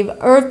and leave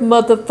Earth,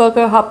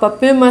 motherfucker, hop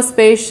up in my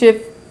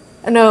spaceship.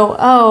 No,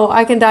 oh,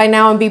 I can die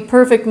now and be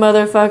perfect,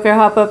 motherfucker,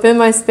 hop up in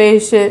my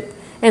spaceship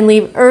and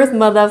leave Earth,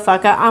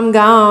 motherfucker, I'm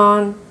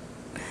gone.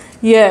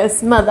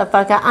 Yes,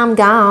 motherfucker, I'm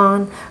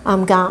gone.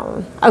 I'm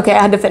gone. Okay,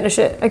 I had to finish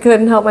it. I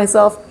couldn't help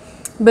myself.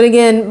 But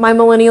again, my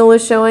millennial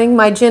is showing.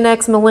 My Gen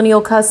X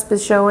millennial cusp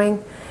is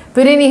showing.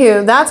 But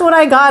anywho, that's what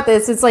I got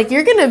this. It's like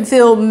you're going to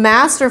feel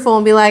masterful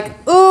and be like,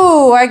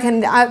 ooh,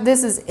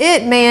 this is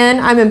it, man.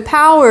 I'm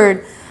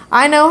empowered.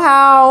 I know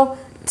how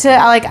to,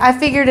 like, I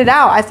figured it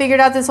out. I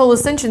figured out this whole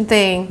ascension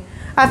thing.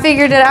 I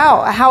figured it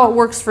out, how it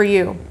works for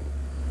you.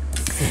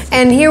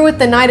 And here with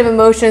the Knight of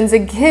Emotions,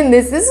 again,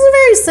 this is a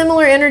very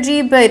similar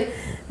energy, but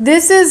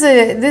this is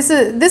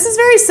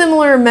very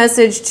similar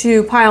message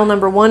to pile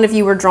number 1. If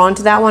you were drawn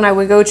to that one, I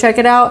would go check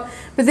it out.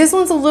 But this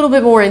one's a little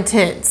bit more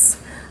intense.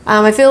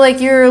 I feel like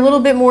you're a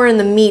little bit more in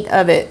the meat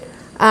of it.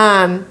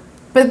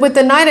 But with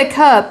the Knight of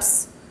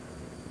Cups,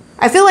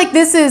 I feel like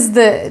this is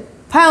the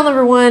pile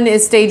number 1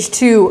 is stage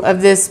 2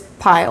 of this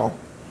pile.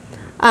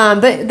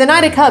 But the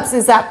Knight of Cups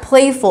is that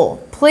playful.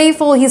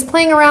 He's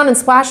playing around and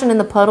splashing in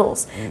the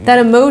puddles. That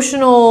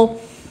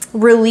emotional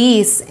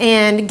release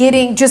and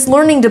just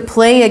learning to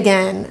play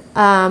again.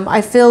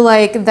 I feel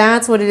like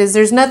that's what it is.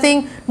 There's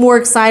nothing more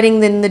exciting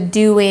than the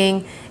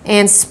doing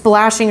and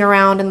splashing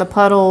around in the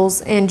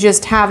puddles and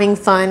just having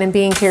fun and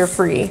being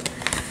carefree.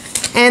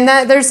 And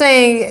that they're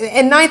saying,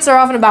 and Knights are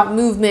often about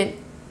movement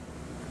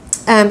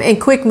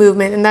and quick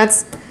movement. And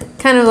that's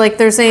kind of like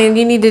they're saying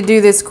you need to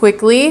do this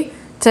quickly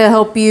to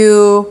help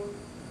you.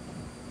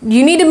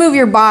 You need to move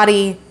your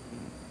body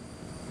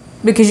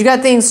because you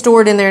got things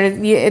stored in there.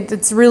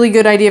 It's a really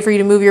good idea for you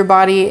to move your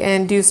body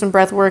and do some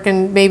breath work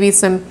and maybe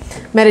some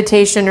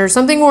meditation or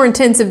something more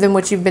intensive than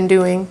what you've been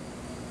doing.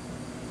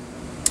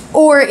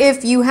 Or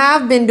if you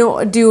have been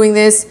doing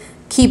this,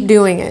 keep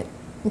doing it.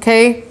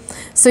 Okay?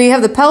 So you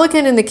have the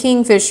Pelican and the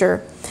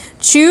Kingfisher.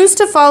 Choose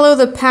to follow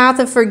the path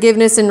of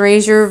forgiveness and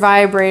raise your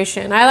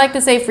vibration. I like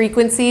to say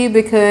frequency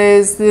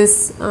because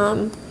this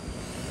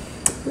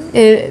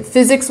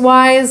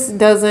physics-wise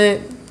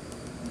doesn't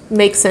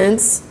make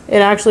sense.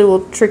 It actually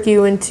will trick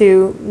you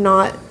into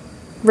not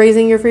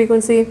raising your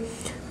frequency,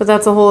 but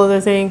that's a whole other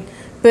thing.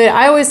 But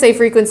I always say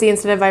frequency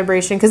instead of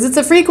vibration because it's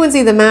a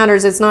frequency that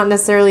matters. It's not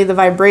necessarily the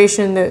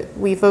vibration that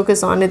we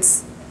focus on.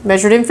 It's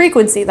measured in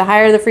frequency. The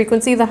higher the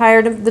frequency, the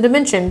higher the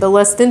dimension, the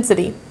less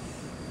density,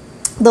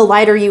 the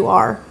lighter you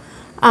are.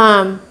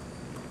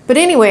 But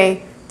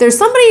anyway, there's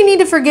somebody you need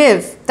to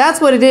forgive.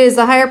 That's what it is.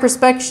 The higher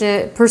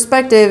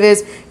perspective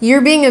is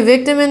you're being a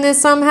victim in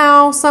this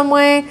somehow, some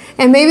way.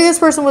 And maybe this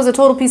person was a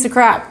total piece of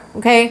crap,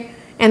 okay?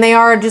 And they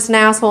are just an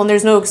asshole and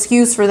there's no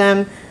excuse for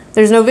them.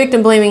 There's no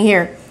victim blaming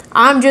here.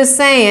 I'm just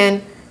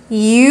saying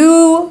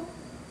you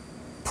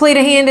played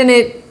a hand in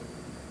it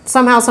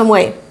somehow, some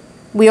way.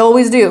 We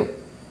always do.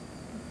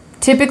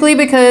 Typically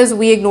because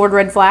we ignored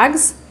red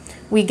flags.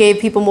 We gave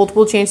people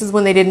multiple chances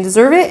when they didn't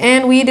deserve it,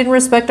 and we didn't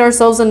respect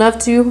ourselves enough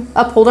to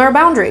uphold our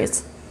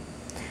boundaries.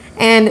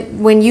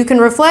 And when you can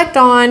reflect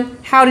on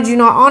how did you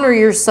not honor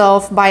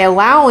yourself by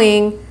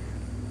allowing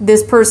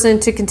this person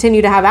to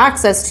continue to have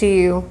access to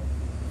you,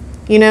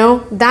 you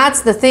know,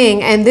 that's the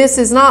thing. And this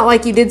is not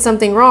like you did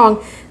something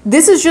wrong.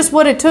 This is just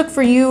what it took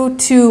for you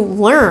to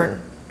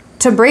learn,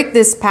 to break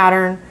this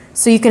pattern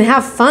so you can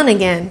have fun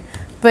again.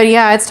 But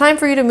yeah, it's time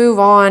for you to move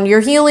on. You're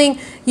healing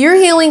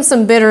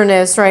some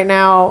bitterness right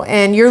now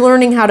and you're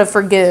learning how to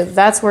forgive.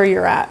 That's where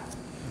you're at.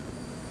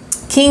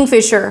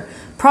 Kingfisher,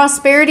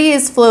 prosperity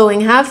is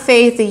flowing. Have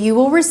faith that you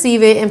will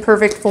receive it in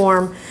perfect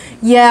form.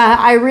 Yeah,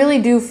 I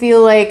really do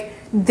feel like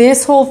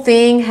this whole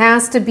thing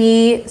has to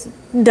be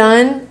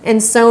done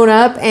and sewn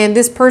up, and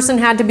this person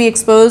had to be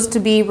exposed to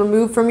be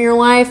removed from your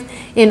life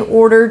in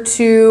order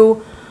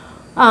to,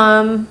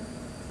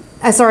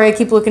 sorry, I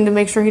keep looking to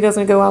make sure he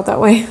doesn't go out that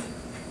way.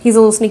 He's a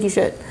little sneaky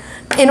shit.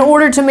 In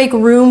order to make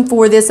room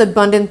for this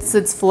abundance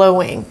that's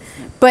flowing.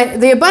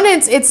 But the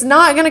abundance, it's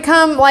not going to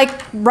come like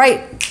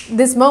right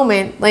this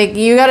moment. Like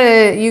you've got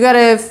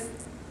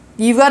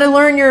to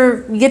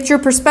learn get your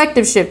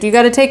perspective shift. You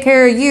got to take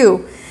care of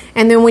you.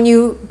 And then when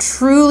you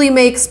truly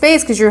make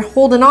space, because you're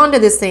holding on to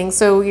this thing,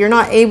 so you're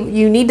not able,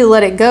 you need to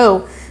let it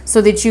go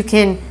so that you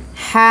can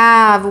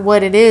have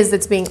what it is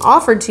that's being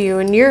offered to you.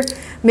 And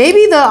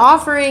maybe the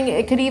offering,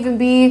 it could even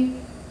be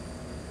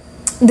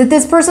that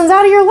this person's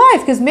out of your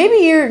life, because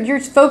maybe you're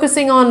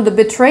focusing on the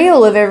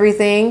betrayal of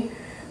everything,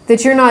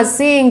 that you're not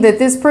seeing that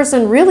this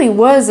person really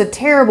was a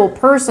terrible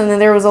person,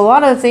 and there was a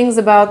lot of things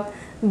about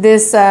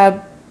this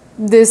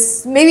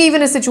maybe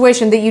even a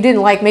situation that you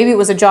didn't like. Maybe it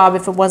was a job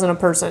if it wasn't a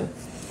person.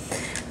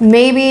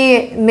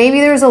 Maybe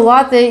there's a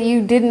lot that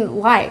you didn't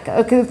like.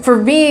 Okay,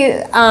 for me,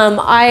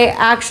 I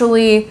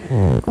actually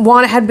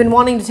had been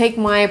wanting to take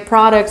my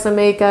products. I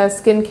make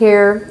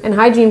skincare and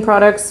hygiene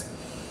products,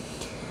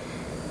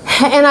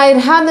 and I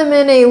had them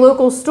in a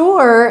local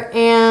store,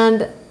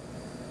 and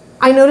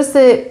I noticed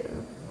that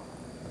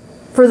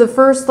for the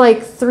first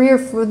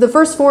the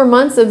first 4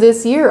 months of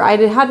this year, I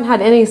hadn't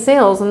had any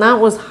sales, and that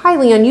was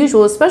highly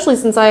unusual, especially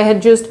since I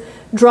had just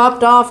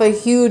dropped off a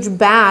huge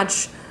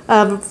batch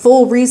of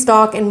full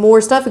restock and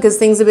more stuff, because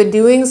things have been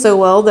doing so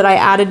well that I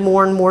added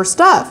more and more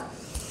stuff.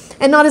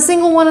 And not a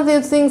single one of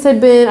those things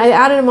had been, I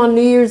added them on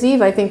New Year's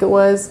Eve, I think it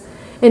was,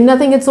 and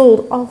nothing had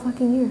sold all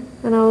fucking year.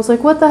 And I was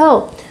like, what the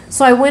hell?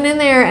 So I went in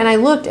there and I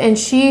looked, and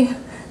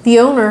the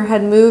owner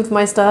had moved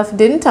my stuff,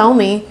 didn't tell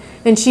me,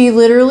 and she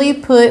literally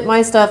put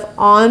my stuff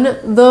on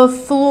the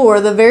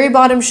floor, the very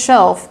bottom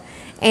shelf,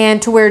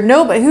 and to where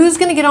nobody, who's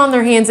going to get on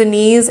their hands and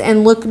knees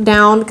and look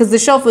down, because the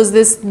shelf was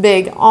this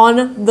big,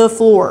 on the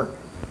floor.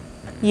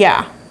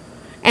 Yeah.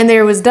 And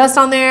there was dust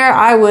on there.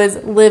 I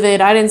was livid.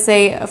 I didn't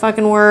say a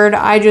fucking word.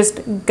 I just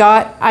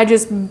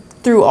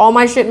threw all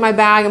my shit in my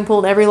bag and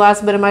pulled every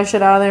last bit of my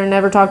shit out of there and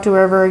never talked to her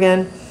ever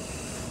again.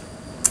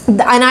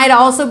 And I'd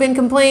also been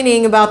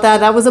complaining about that.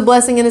 That was a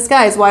blessing in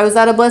disguise. Why was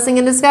that a blessing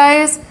in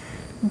disguise?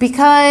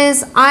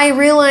 Because I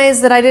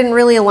realized that I didn't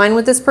really align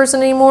with this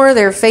person anymore.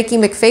 They're fakey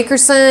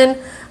McFakerson.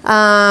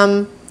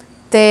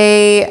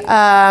 They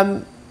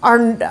are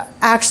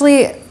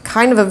actually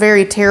kind of a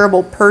very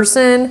terrible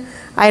person.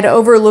 I had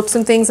overlooked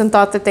some things and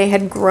thought that they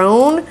had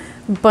grown,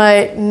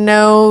 but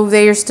no,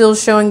 they are still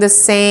showing the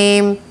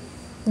same,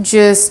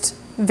 just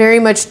very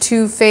much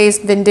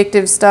two-faced,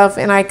 vindictive stuff,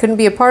 and I couldn't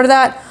be a part of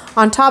that.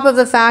 On top of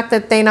the fact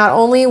that they not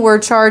only were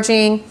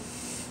charging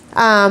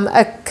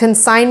a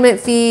consignment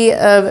fee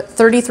of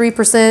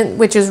 33%,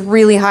 which is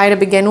really high to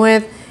begin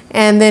with,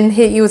 and then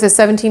hit you with a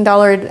 $17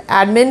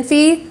 admin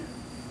fee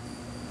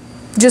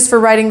just for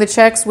writing the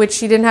checks, which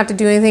she didn't have to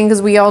do anything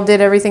because we all did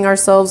everything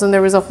ourselves, and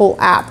there was a whole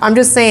app. I'm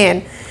just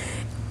saying,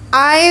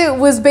 I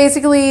was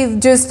basically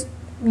just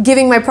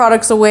giving my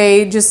products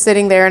away, just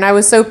sitting there, and I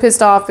was so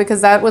pissed off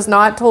because that was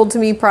not told to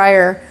me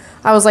prior.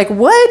 I was like,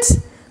 what?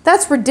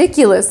 That's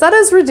ridiculous. That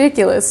is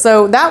ridiculous.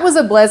 So that was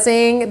a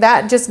blessing.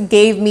 That just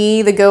gave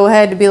me the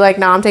go-ahead to be like,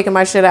 nah, I'm taking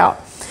my shit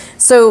out.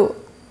 So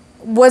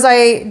did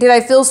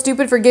I feel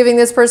stupid for giving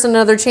this person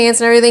another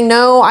chance and everything?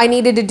 No, I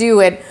needed to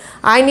do it.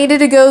 I needed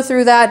to go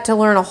through that to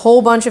learn a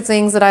whole bunch of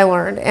things that I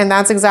learned. And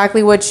that's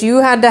exactly what you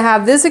had to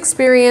have, this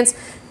experience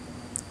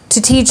to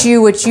teach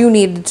you what you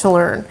needed to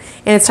learn.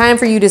 And it's time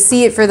for you to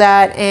see it for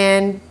that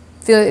and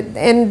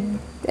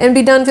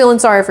be done feeling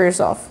sorry for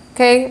yourself.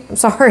 Okay? I'm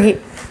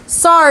sorry.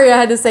 Sorry I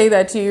had to say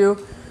that to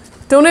you.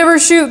 Don't ever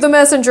shoot the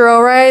messenger,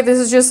 all right?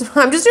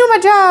 I'm just doing my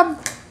job.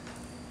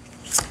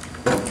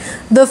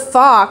 The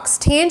Fox,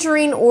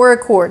 Tangerine Aura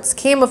Quartz,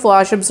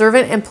 Camouflage,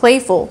 Observant, and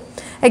Playful.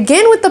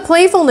 Again with the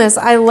playfulness,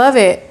 I love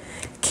it.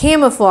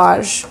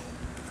 Camouflage,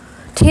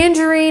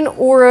 Tangerine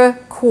Aura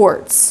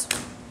Quartz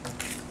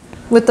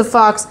with the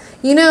fox.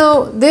 You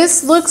know,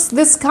 this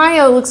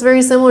coyote looks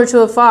very similar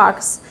to a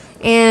fox.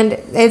 And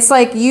it's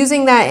like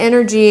using that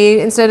energy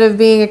instead of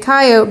being a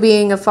coyote,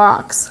 being a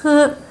fox.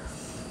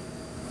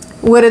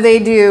 What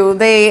do?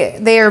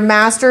 They are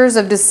masters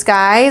of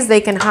disguise.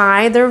 They can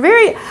hide. They're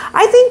very,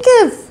 I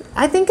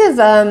think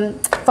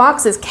of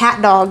foxes,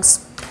 cat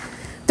dogs.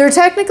 They're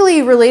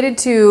technically related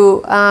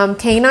to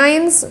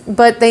canines,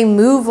 but they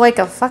move like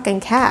a fucking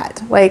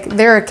cat. Like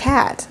they're a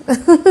cat,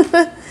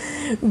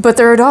 but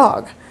they're a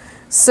dog.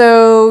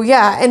 So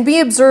yeah, and be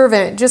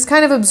observant. Just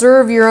kind of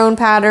observe your own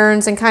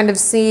patterns and kind of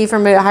see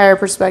from a higher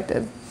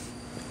perspective.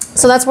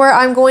 So that's where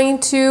I'm going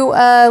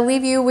to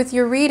leave you with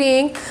your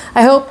reading.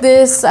 I hope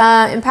this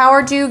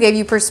empowered you, gave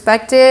you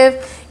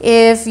perspective.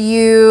 If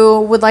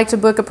you would like to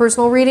book a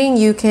personal reading,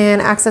 you can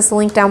access the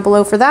link down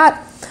below for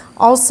that.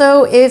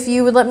 Also, if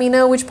you would let me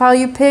know which pile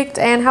you picked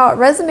and how it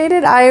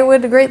resonated, I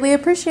would greatly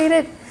appreciate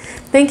it.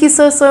 Thank you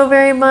so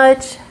very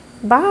much.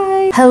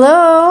 Bye.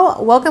 Hello,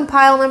 welcome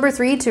pile number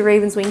 3 to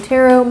Raven's Wing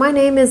Tarot. My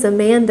name is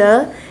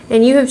Amanda,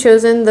 and you have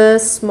chosen the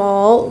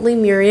small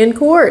Lemurian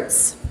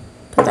quartz.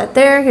 Put that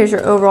there. Here's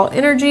your overall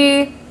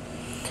energy.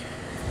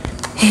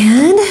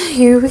 And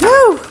here we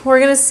go. We're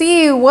going to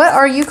see, what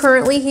are you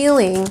currently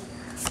healing?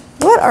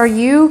 What are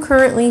you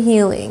currently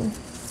healing?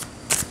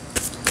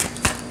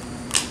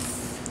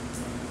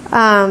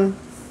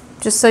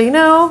 Just so you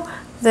know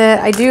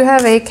that I do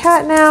have a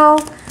cat now,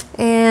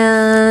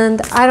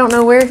 and I don't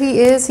know where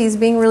he is. He's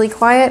being really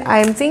quiet.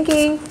 I'm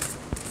thinking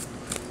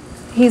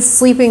he's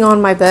sleeping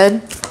on my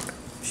bed.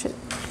 Shit.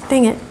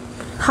 Dang it.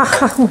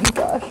 Oh my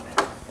gosh.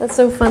 That's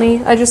so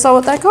funny. I just saw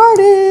what that card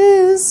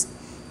is.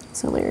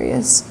 It's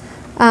hilarious.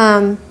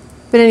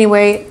 But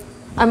anyway,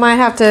 I might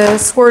have to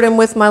squirt him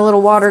with my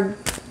little water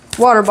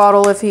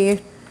bottle if he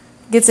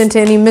gets into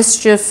any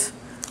mischief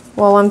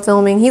while I'm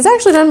filming. He's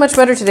actually done much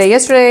better today.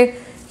 Yesterday,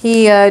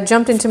 he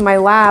jumped into my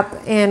lap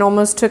and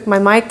almost took my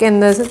mic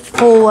and the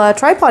whole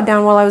tripod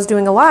down while I was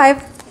doing a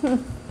live.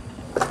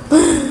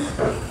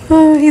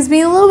 He's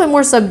being a little bit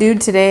more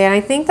subdued today, and I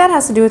think that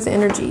has to do with the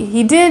energy.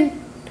 He did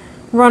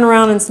run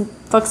around and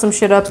fuck some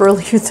shit up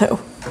earlier,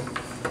 though.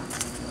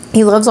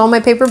 He loves all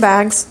my paper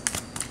bags.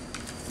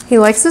 He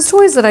likes his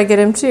toys that I get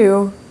him,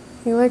 too.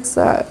 He likes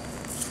that.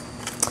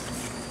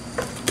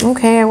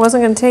 Okay, I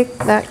wasn't going to take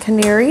that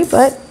canary,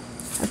 but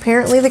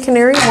apparently the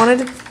canary wanted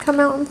to come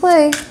out and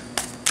play.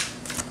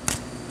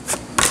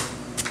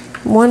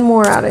 One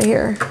more out of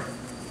here.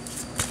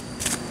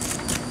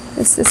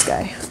 It's this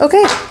guy.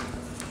 Okay.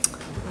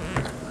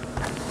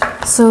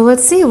 So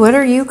let's see, what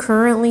are you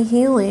currently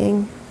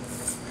healing?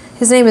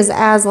 His name is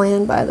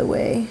Aslan, by the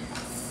way.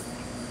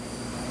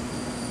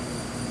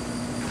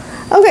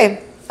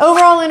 Okay,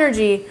 overall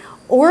energy.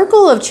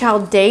 Oracle of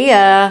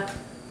Chaldea.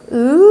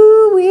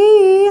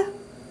 Ooh-wee.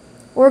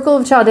 Oracle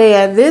of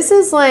Chaldea. This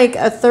is like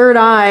a third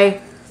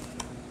eye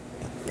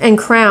and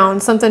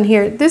crown, something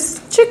here.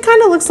 This chick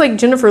kind of looks like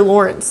Jennifer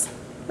Lawrence.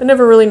 I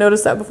never really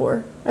noticed that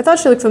before. I thought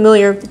she looked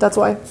familiar, but that's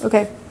why.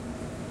 Okay.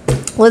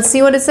 Let's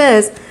see what it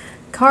says.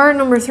 Card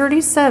number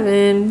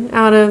 37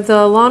 out of the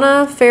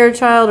Elena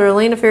Fairchild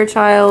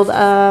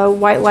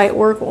White Light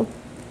Oracle.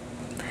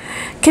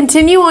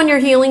 Continue on your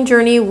healing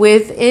journey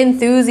with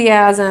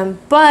enthusiasm,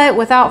 but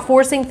without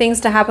forcing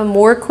things to happen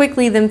more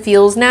quickly than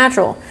feels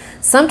natural.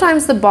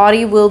 Sometimes the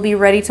body will be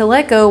ready to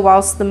let go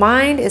whilst the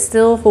mind is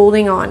still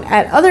holding on.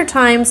 At other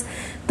times,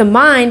 the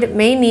mind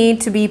may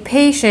need to be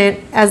patient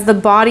as the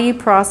body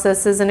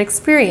processes an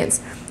experience.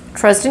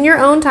 Trust in your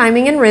own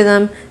timing and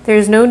rhythm.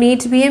 There's no need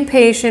to be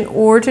impatient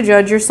or to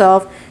judge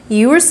yourself.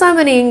 You are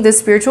summoning the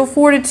spiritual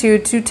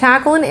fortitude to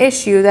tackle an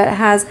issue that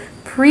has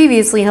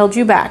previously held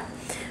you back.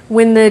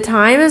 When the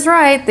time is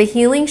right, the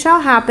healing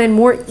shall happen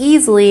more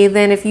easily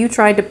than if you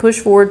tried to push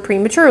forward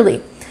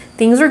prematurely.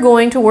 Things are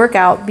going to work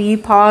out. Be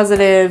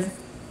positive.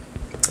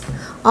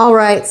 All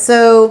right,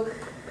 so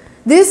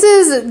this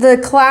is the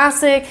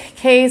classic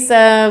case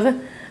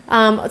of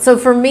so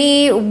for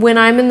me, when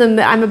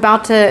I'm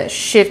about to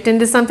shift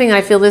into something, I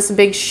feel this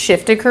big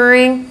shift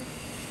occurring.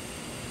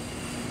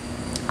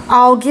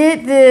 I'll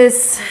get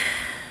this.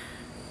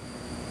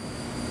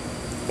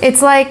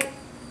 It's like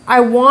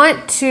I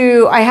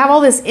have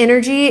all this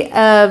energy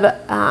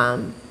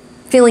of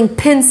feeling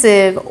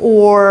pensive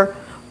or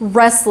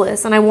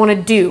restless, and I want to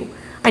do.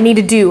 I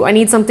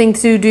need something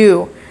to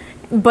do.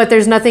 But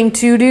there's nothing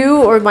to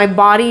do, or my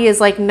body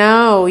is like,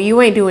 no, you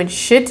ain't doing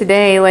shit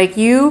today. Like,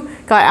 you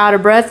got out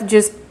of breath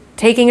just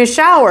taking a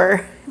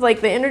shower.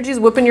 Like, the energy's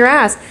whipping your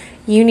ass.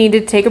 You need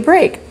to take a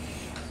break.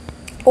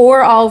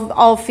 Or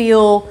I'll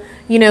feel,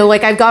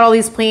 like I've got all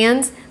these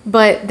plans,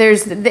 but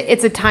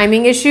it's a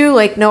timing issue.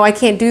 Like, no, I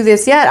can't do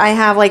this yet. I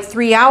have like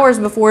 3 hours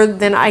before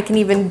then I can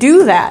even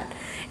do that.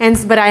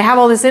 But I have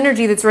all this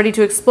energy that's ready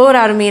to explode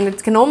out of me, and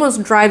it can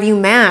almost drive you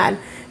mad.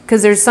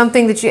 Because there's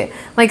something that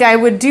like I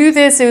would do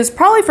this, it was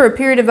probably for a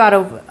period of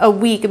about a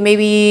week,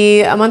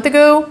 maybe a month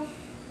ago,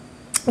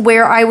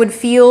 where I would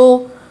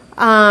feel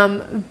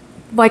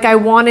like I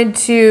wanted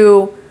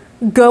to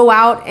go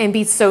out and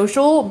be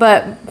social,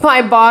 but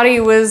my body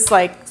was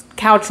like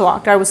couch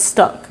locked. I was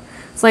stuck.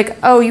 It's like,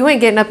 oh, you ain't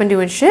getting up and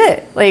doing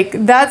shit. Like,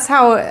 that's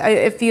how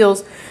it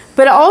feels.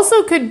 But it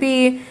also could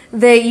be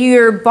that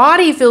your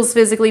body feels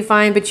physically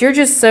fine, but you're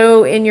just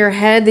so in your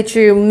head that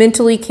you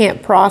mentally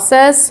can't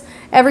process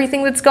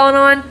everything that's gone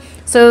on.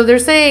 So they're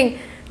saying,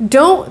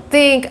 don't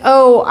think,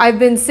 oh, I've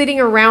been sitting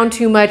around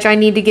too much, I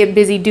need to get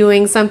busy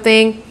doing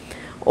something,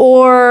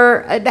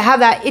 or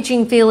have that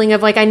itching feeling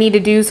of like I need to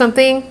do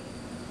something.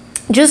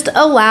 Just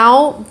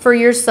allow for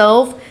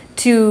yourself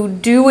to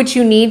do what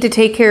you need to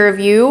take care of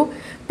you,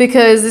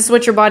 because this is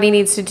what your body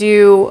needs to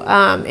do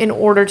in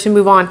order to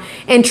move on.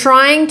 And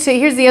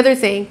here's the other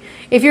thing,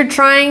 if you're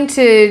trying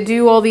to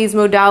do all these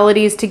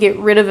modalities to get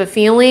rid of a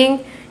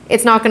feeling,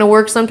 it's not going to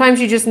work.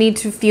 Sometimes you just need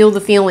to feel the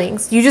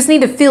feelings. You just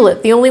need to feel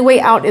it. The only way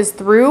out is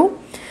through.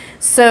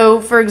 So,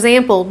 for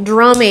example,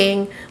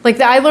 drumming. Like,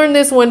 I learned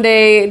this one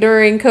day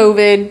during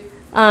COVID.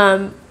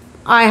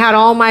 I had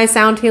all my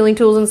sound healing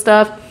tools and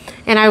stuff,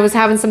 and I was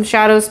having some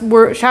shadow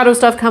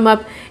stuff come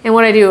up. And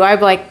what I do, I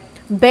like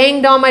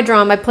banged on my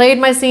drum. I played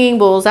my singing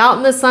bowls out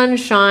in the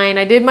sunshine.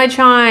 I did my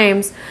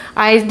chimes.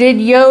 I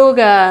did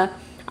yoga.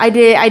 I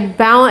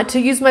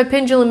use my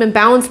pendulum and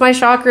balance my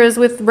chakras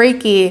with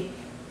Reiki.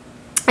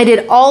 I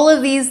did all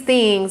of these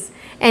things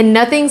and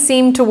nothing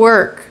seemed to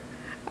work.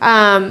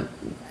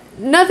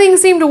 Nothing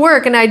seemed to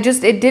work, and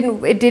it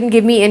didn't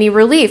give me any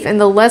relief.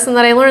 And the lesson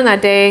that I learned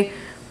that day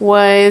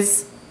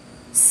was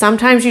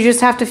sometimes you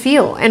just have to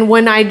feel. And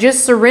when I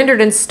just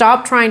surrendered and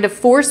stopped trying to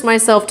force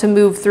myself to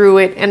move through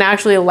it and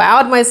actually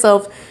allowed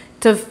myself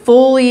to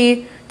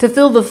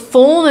feel the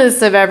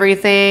fullness of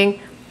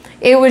everything,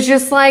 it was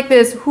just like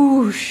this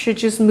whoosh, it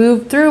just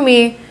moved through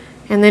me,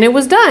 and then it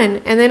was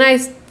done. And then I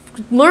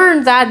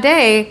learned that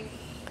day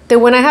that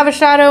when I have a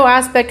shadow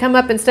aspect come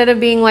up, instead of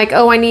being like,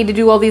 oh, I need to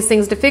do all these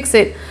things to fix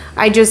it,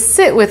 I just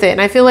sit with it.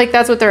 And I feel like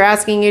that's what they're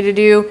asking you to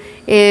do,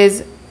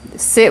 is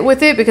sit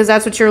with it, because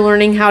that's what you're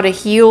learning how to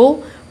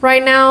heal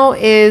right now,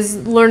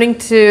 is learning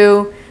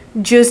to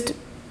just,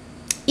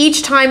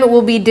 each time it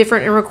will be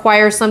different and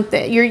require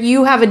something.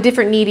 You have a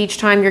different need each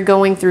time you're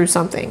going through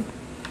something.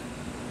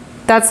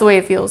 That's the way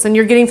it feels. And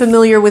you're getting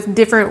familiar with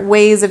different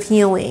ways of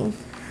healing.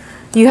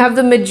 You have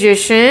the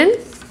Magician,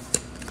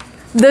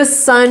 the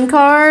Sun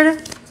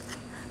card,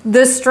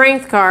 the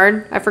Strength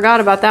card. I forgot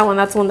about that one.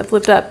 That's the one that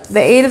flipped up. The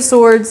Eight of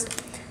Swords,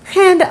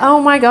 and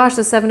oh my gosh,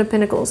 the Seven of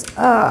Pentacles.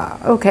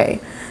 Okay.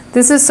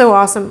 This is so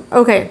awesome.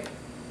 Okay.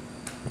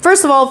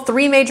 First of all,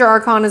 3 major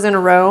arcanas in a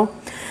row.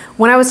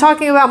 When I was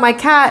talking about my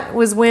cat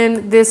was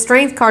when this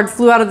Strength card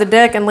flew out of the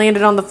deck and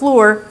landed on the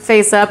floor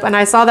face up, and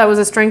I saw that was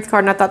a Strength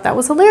card and I thought that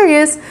was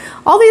hilarious.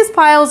 All these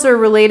piles are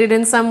related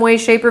in some way,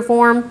 shape, or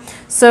form.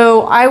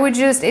 So I would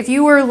just, if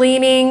you were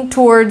leaning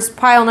towards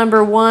pile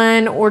number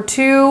 1 or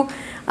 2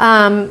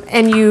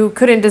 and you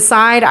couldn't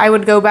decide, I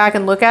would go back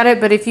and look at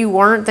it. But if you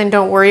weren't, then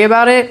don't worry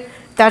about it.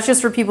 That's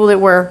just for people that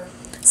were.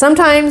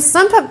 Sometimes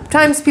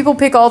people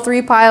pick all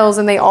 3 piles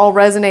and they all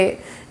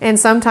resonate. And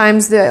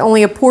sometimes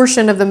only a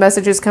portion of the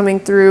messages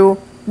coming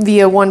through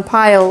via one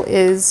pile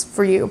is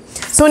for you.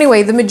 So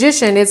anyway, the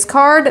Magician, it's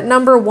card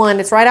number 1.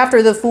 It's right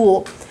after the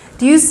Fool.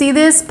 Do you see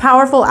this?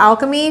 Powerful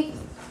alchemy.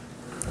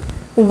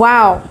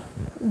 Wow.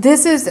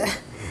 You're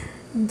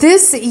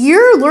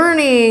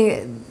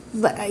learning.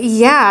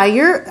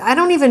 Yeah, I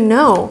don't even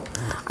know.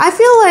 I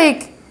feel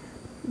like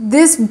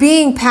this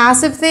being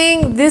passive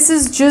thing, this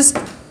is just,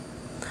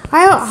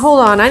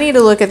 hold on, I need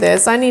to look at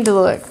this. I need to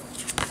look.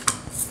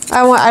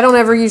 I don't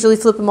ever usually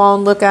flip them all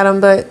and look at them,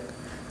 but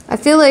I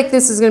feel like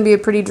this is going to be a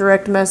pretty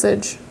direct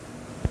message.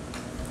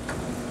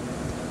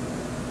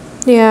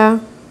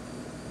 Yeah.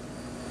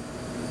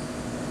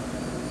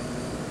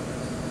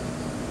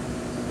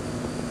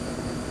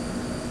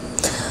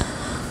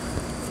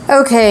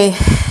 Okay,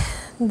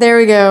 there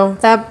we go.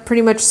 That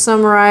pretty much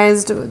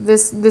summarized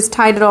this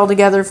tied it all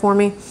together for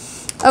me.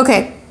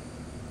 Okay,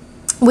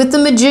 with the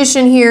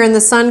Magician here and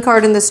the Sun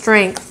card and the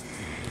Strength,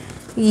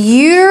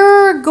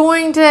 you're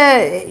learning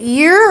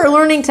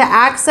to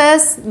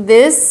access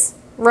this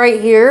right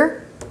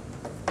here.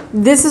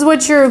 This is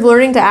what you're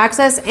learning to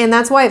access, and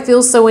that's why it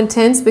feels so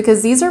intense,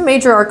 because these are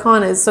major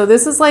arcanas. So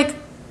this is like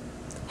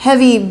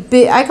heavy,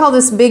 I call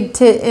this big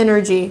tit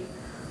energy,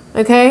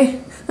 okay?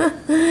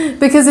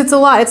 Because it's a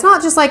lot. It's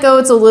not just like, oh,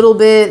 it's a little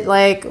bit,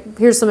 like,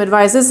 here's some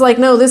advice. This is like,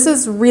 no, this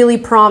is really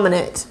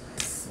prominent,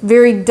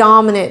 very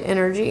dominant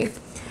energy.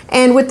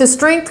 And with the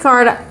Strength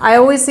card, I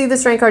always see the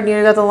Strength card, you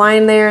know, got the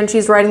line there and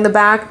she's riding the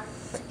back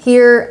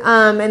here,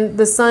 and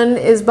the Sun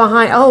is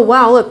behind. Oh,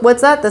 wow, look,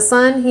 what's that? The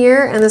Sun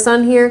here and the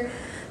Sun here.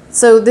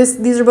 So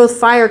these are both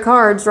fire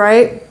cards,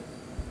 right?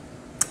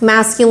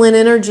 Masculine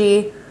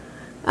energy.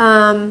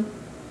 But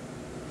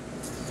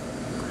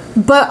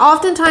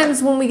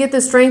oftentimes when we get the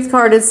Strength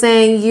card, it's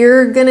saying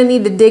you're going to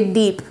need to dig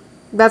deep.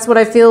 That's what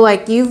I feel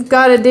like. You've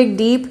got to dig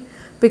deep,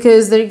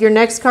 because your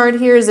next card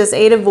here is this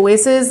Eight of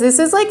Voices. This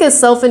is like a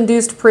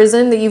self-induced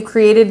prison that you've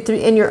created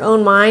in your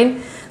own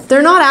mind.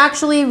 They're not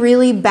actually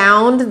really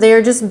bound.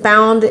 They're just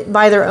bound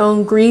by their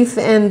own grief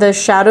and the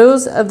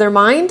shadows of their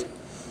mind.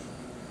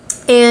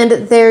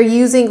 And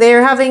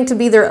they're having to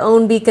be their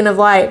own beacon of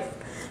light.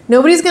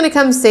 Nobody's going to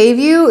come save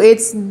you.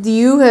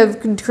 You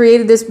have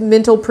created this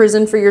mental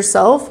prison for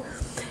yourself.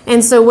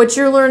 And so what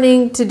you're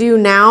learning to do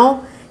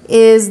now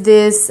is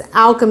this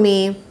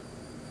alchemy,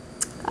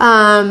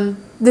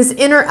 this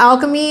inner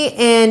alchemy,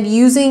 and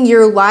using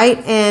your light.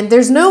 And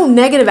there's no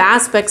negative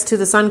aspects to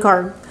the Sun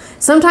card.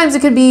 Sometimes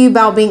it could be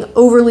about being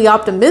overly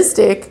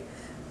optimistic,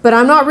 but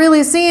I'm not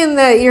really seeing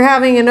that you're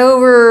having an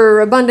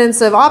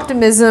overabundance of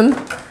optimism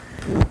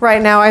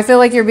right now. I feel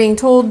like you're being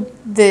told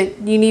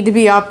that you need to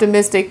be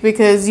optimistic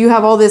because you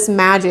have all this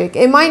magic.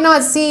 It might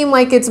not seem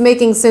like it's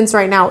making sense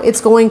right now.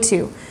 It's going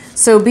to.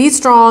 So be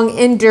strong,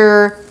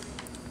 endure.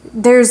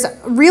 There's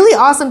really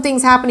awesome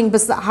things happening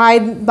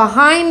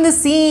behind the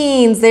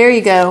scenes. There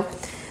you go.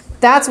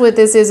 That's what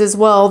this is as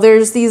well.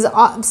 There's these,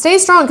 stay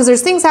strong, because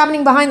there's things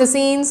happening behind the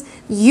scenes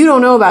you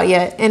don't know about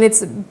yet. And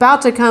it's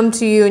about to come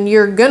to you and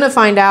you're going to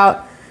find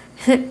out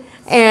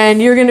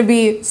and you're going to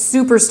be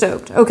super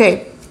stoked.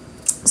 Okay.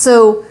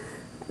 So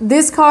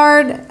this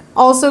card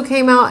also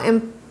came out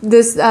in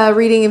this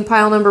reading in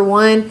pile number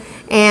 1.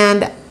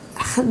 And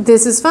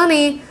this is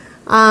funny.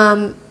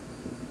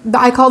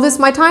 I call this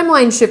my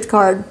timeline shift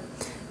card.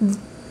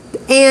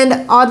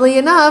 And oddly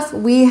enough,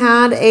 we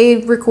had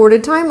a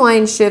recorded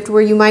timeline shift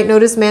where you might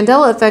notice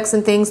Mandela effects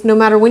and things. No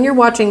matter when you're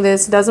watching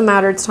this, it doesn't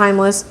matter. It's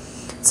timeless.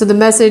 So the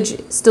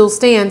message still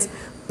stands.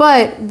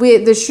 But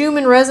the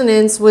Schumann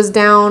resonance was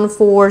down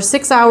for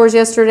 6 hours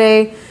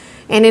yesterday.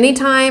 And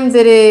anytime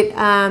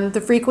that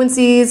the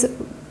frequencies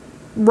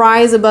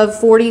rise above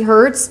 40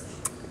 hertz,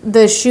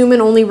 the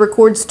Schumann only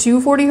records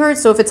 240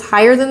 hertz. So if it's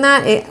higher than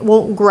that, it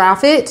won't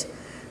graph it.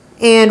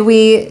 And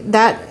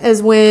that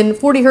is when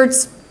 40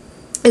 hertz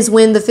is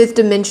when the 5th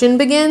dimension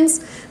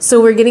begins.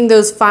 So we're getting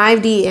those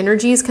 5D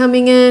energies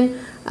coming in.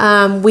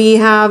 We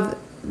have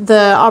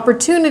the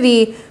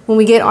opportunity when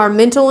we get our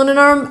mental and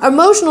our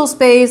emotional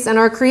space and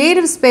our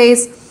creative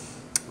space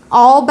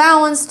all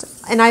balanced.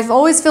 And I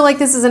always feel like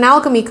this is an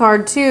alchemy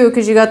card too,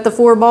 because you got the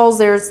 4 balls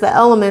there. It's the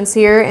elements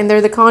here, and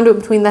they're the conduit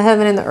between the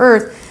heaven and the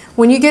earth.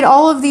 When you get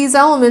all of these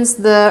elements,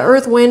 the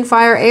earth, wind,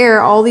 fire,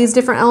 air, all these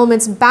different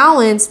elements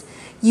balanced,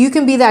 you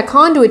can be that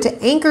conduit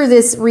to anchor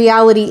this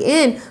reality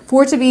in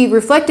for it to be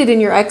reflected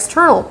in your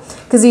external.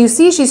 Because you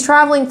see she's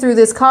traveling through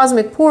this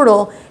cosmic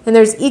portal, and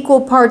there's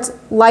equal parts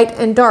light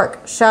and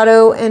dark,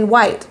 shadow and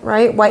white,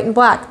 right? White and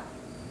black.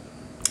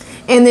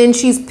 And then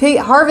she's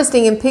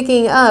harvesting and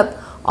picking up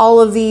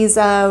all of these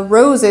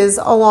roses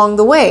along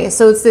the way.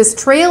 So it's this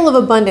trail of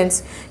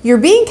abundance. You're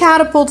being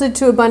catapulted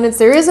to abundance.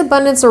 There is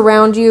abundance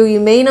around you. You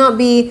may not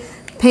be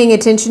paying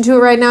attention to it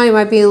right now. You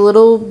might be a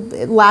little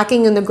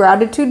lacking in the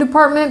gratitude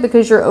department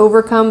because you're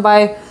overcome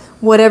by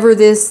whatever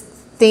this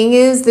thing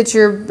is that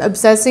you're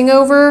obsessing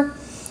over.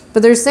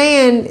 But they're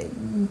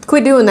saying,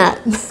 quit doing that.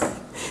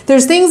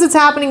 There's things that's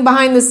happening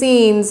behind the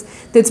scenes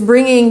that's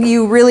bringing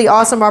you really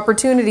awesome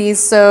opportunities.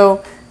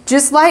 So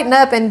just lighten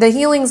up, and the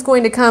healing's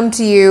going to come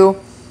to you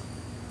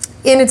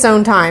in its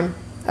own time.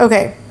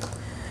 Okay,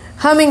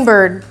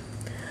 hummingbird.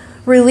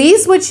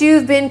 Release what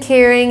you've been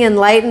carrying and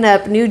lighten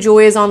up. New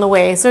joy is on the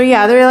way. So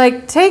yeah, they're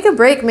like, take a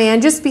break,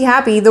 man. Just be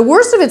happy. The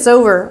worst of it's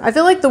over. I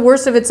feel like the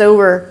worst of it's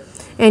over.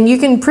 And you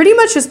can pretty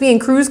much just be in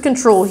cruise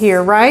control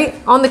here, right?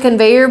 On the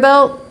conveyor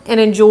belt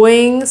and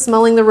enjoying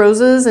smelling the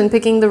roses and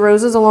picking the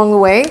roses along the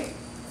way.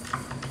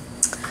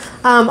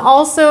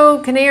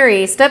 Also,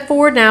 canary, step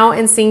forward now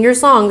and sing your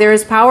song. There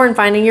is power in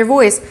finding your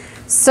voice.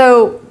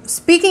 So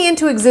speaking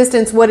into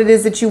existence what it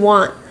is that you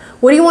want.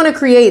 What do you want to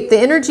create? The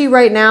energy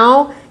right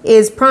now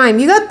is prime.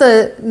 You got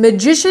the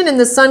magician and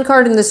the sun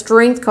card and the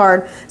strength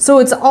card. So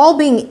it's all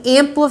being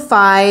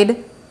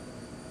amplified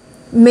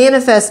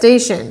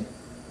manifestation.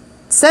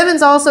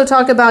 Sevens also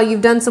talk about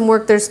you've done some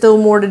work, there's still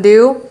more to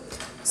do.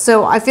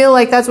 So I feel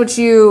like that's what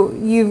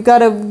you've got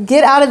to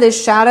get out of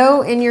this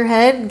shadow in your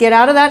head. Get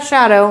out of that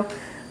shadow.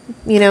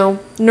 You know,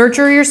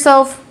 nurture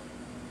yourself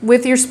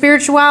with your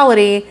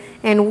spirituality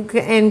and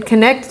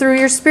connect through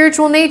your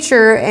spiritual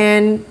nature,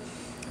 and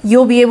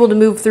you'll be able to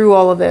move through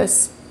all of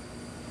this.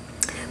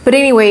 But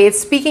anyway, it's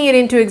speaking it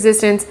into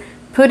existence,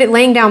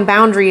 laying down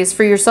boundaries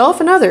for yourself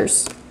and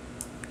others.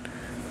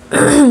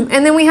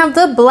 And then we have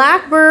the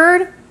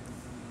blackbird.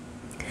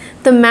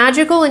 The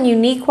magical and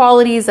unique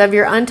qualities of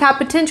your untapped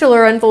potential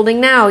are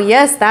unfolding now.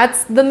 Yes,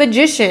 that's the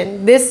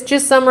magician. This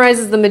just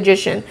summarizes the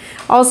magician.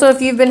 Also,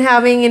 if you've been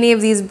having any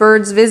of these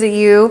birds visit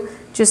you,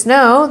 just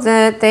know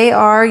that they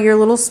are your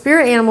little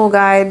spirit animal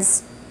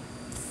guides.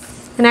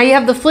 And now you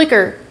have the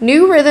flicker.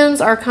 New rhythms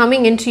are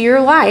coming into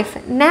your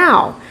life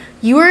now.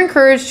 You are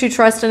encouraged to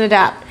trust and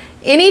adapt.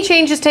 Any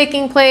changes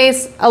taking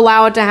place,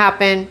 allow it to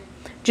happen.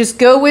 Just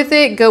go with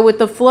it, go with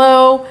the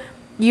flow.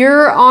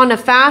 You're on a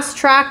fast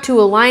track to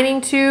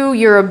aligning to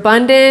your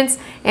abundance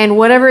and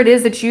whatever it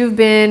is that you've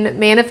been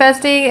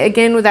manifesting.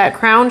 Again, with that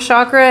crown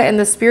chakra and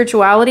the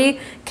spirituality,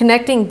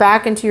 connecting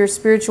back into your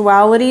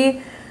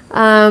spirituality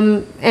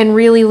and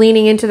really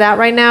leaning into that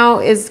right now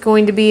is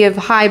going to be of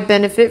high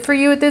benefit for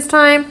you at this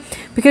time,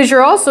 because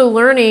you're also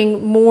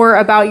learning more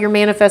about your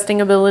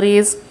manifesting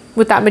abilities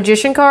with that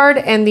magician card,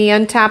 and the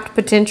untapped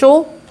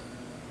potential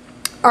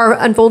are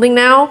unfolding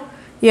now.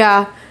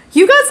 Yeah.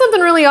 You got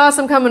something really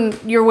awesome coming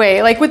your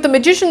way. Like with the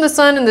magician, the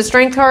sun, and the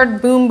strength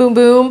card, boom, boom,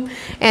 boom.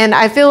 And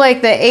I feel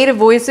like the 8 of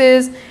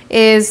voices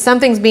is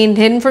something's being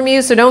hidden from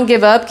you. So don't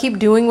give up. Keep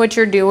doing what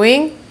you're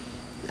doing.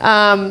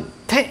 And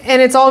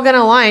it's all going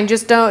to align.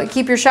 Just don't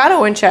keep your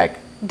shadow in check.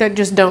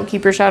 Just don't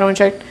keep your shadow in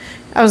check.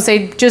 I would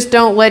say just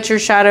don't let your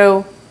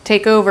shadow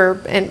take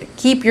over, and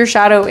keep your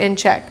shadow in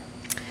check.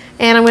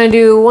 And I'm going to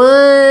do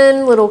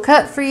one little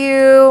cut for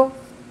you.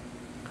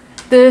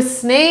 The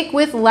snake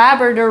with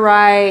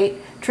labradorite.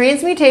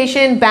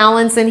 Transmutation,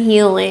 balance, and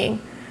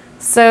healing.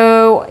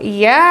 So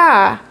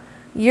yeah,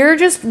 you're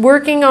just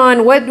working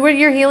on what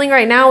you're healing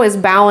right now is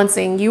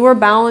balancing. You are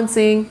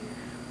balancing,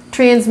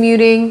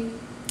 transmuting.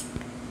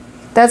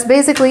 That's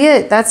basically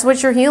it. That's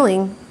what you're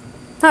healing.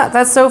 Huh,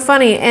 that's so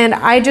funny. And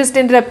I just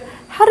ended up,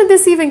 how did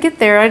this even get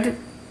there?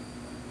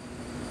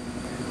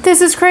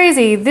 This is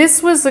crazy.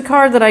 This was the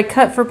card that I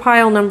cut for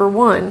pile number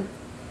 1.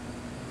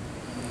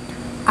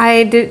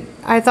 I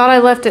thought I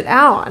left it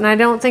out, and I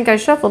don't think I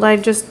shuffled.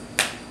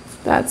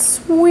 That's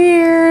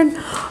weird.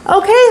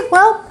 Okay,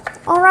 well,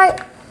 all right.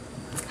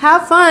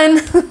 Have fun.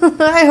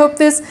 I hope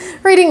this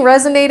reading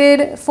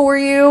resonated for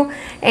you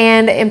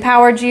and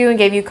empowered you and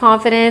gave you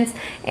confidence.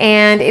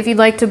 And if you'd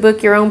like to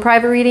book your own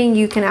private reading,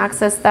 you can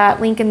access that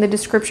link in the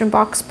description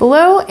box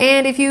below.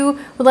 And if you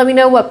would let me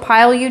know what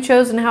pile you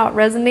chose and how it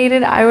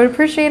resonated, I would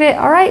appreciate it.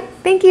 All right,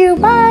 thank you.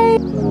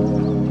 Bye.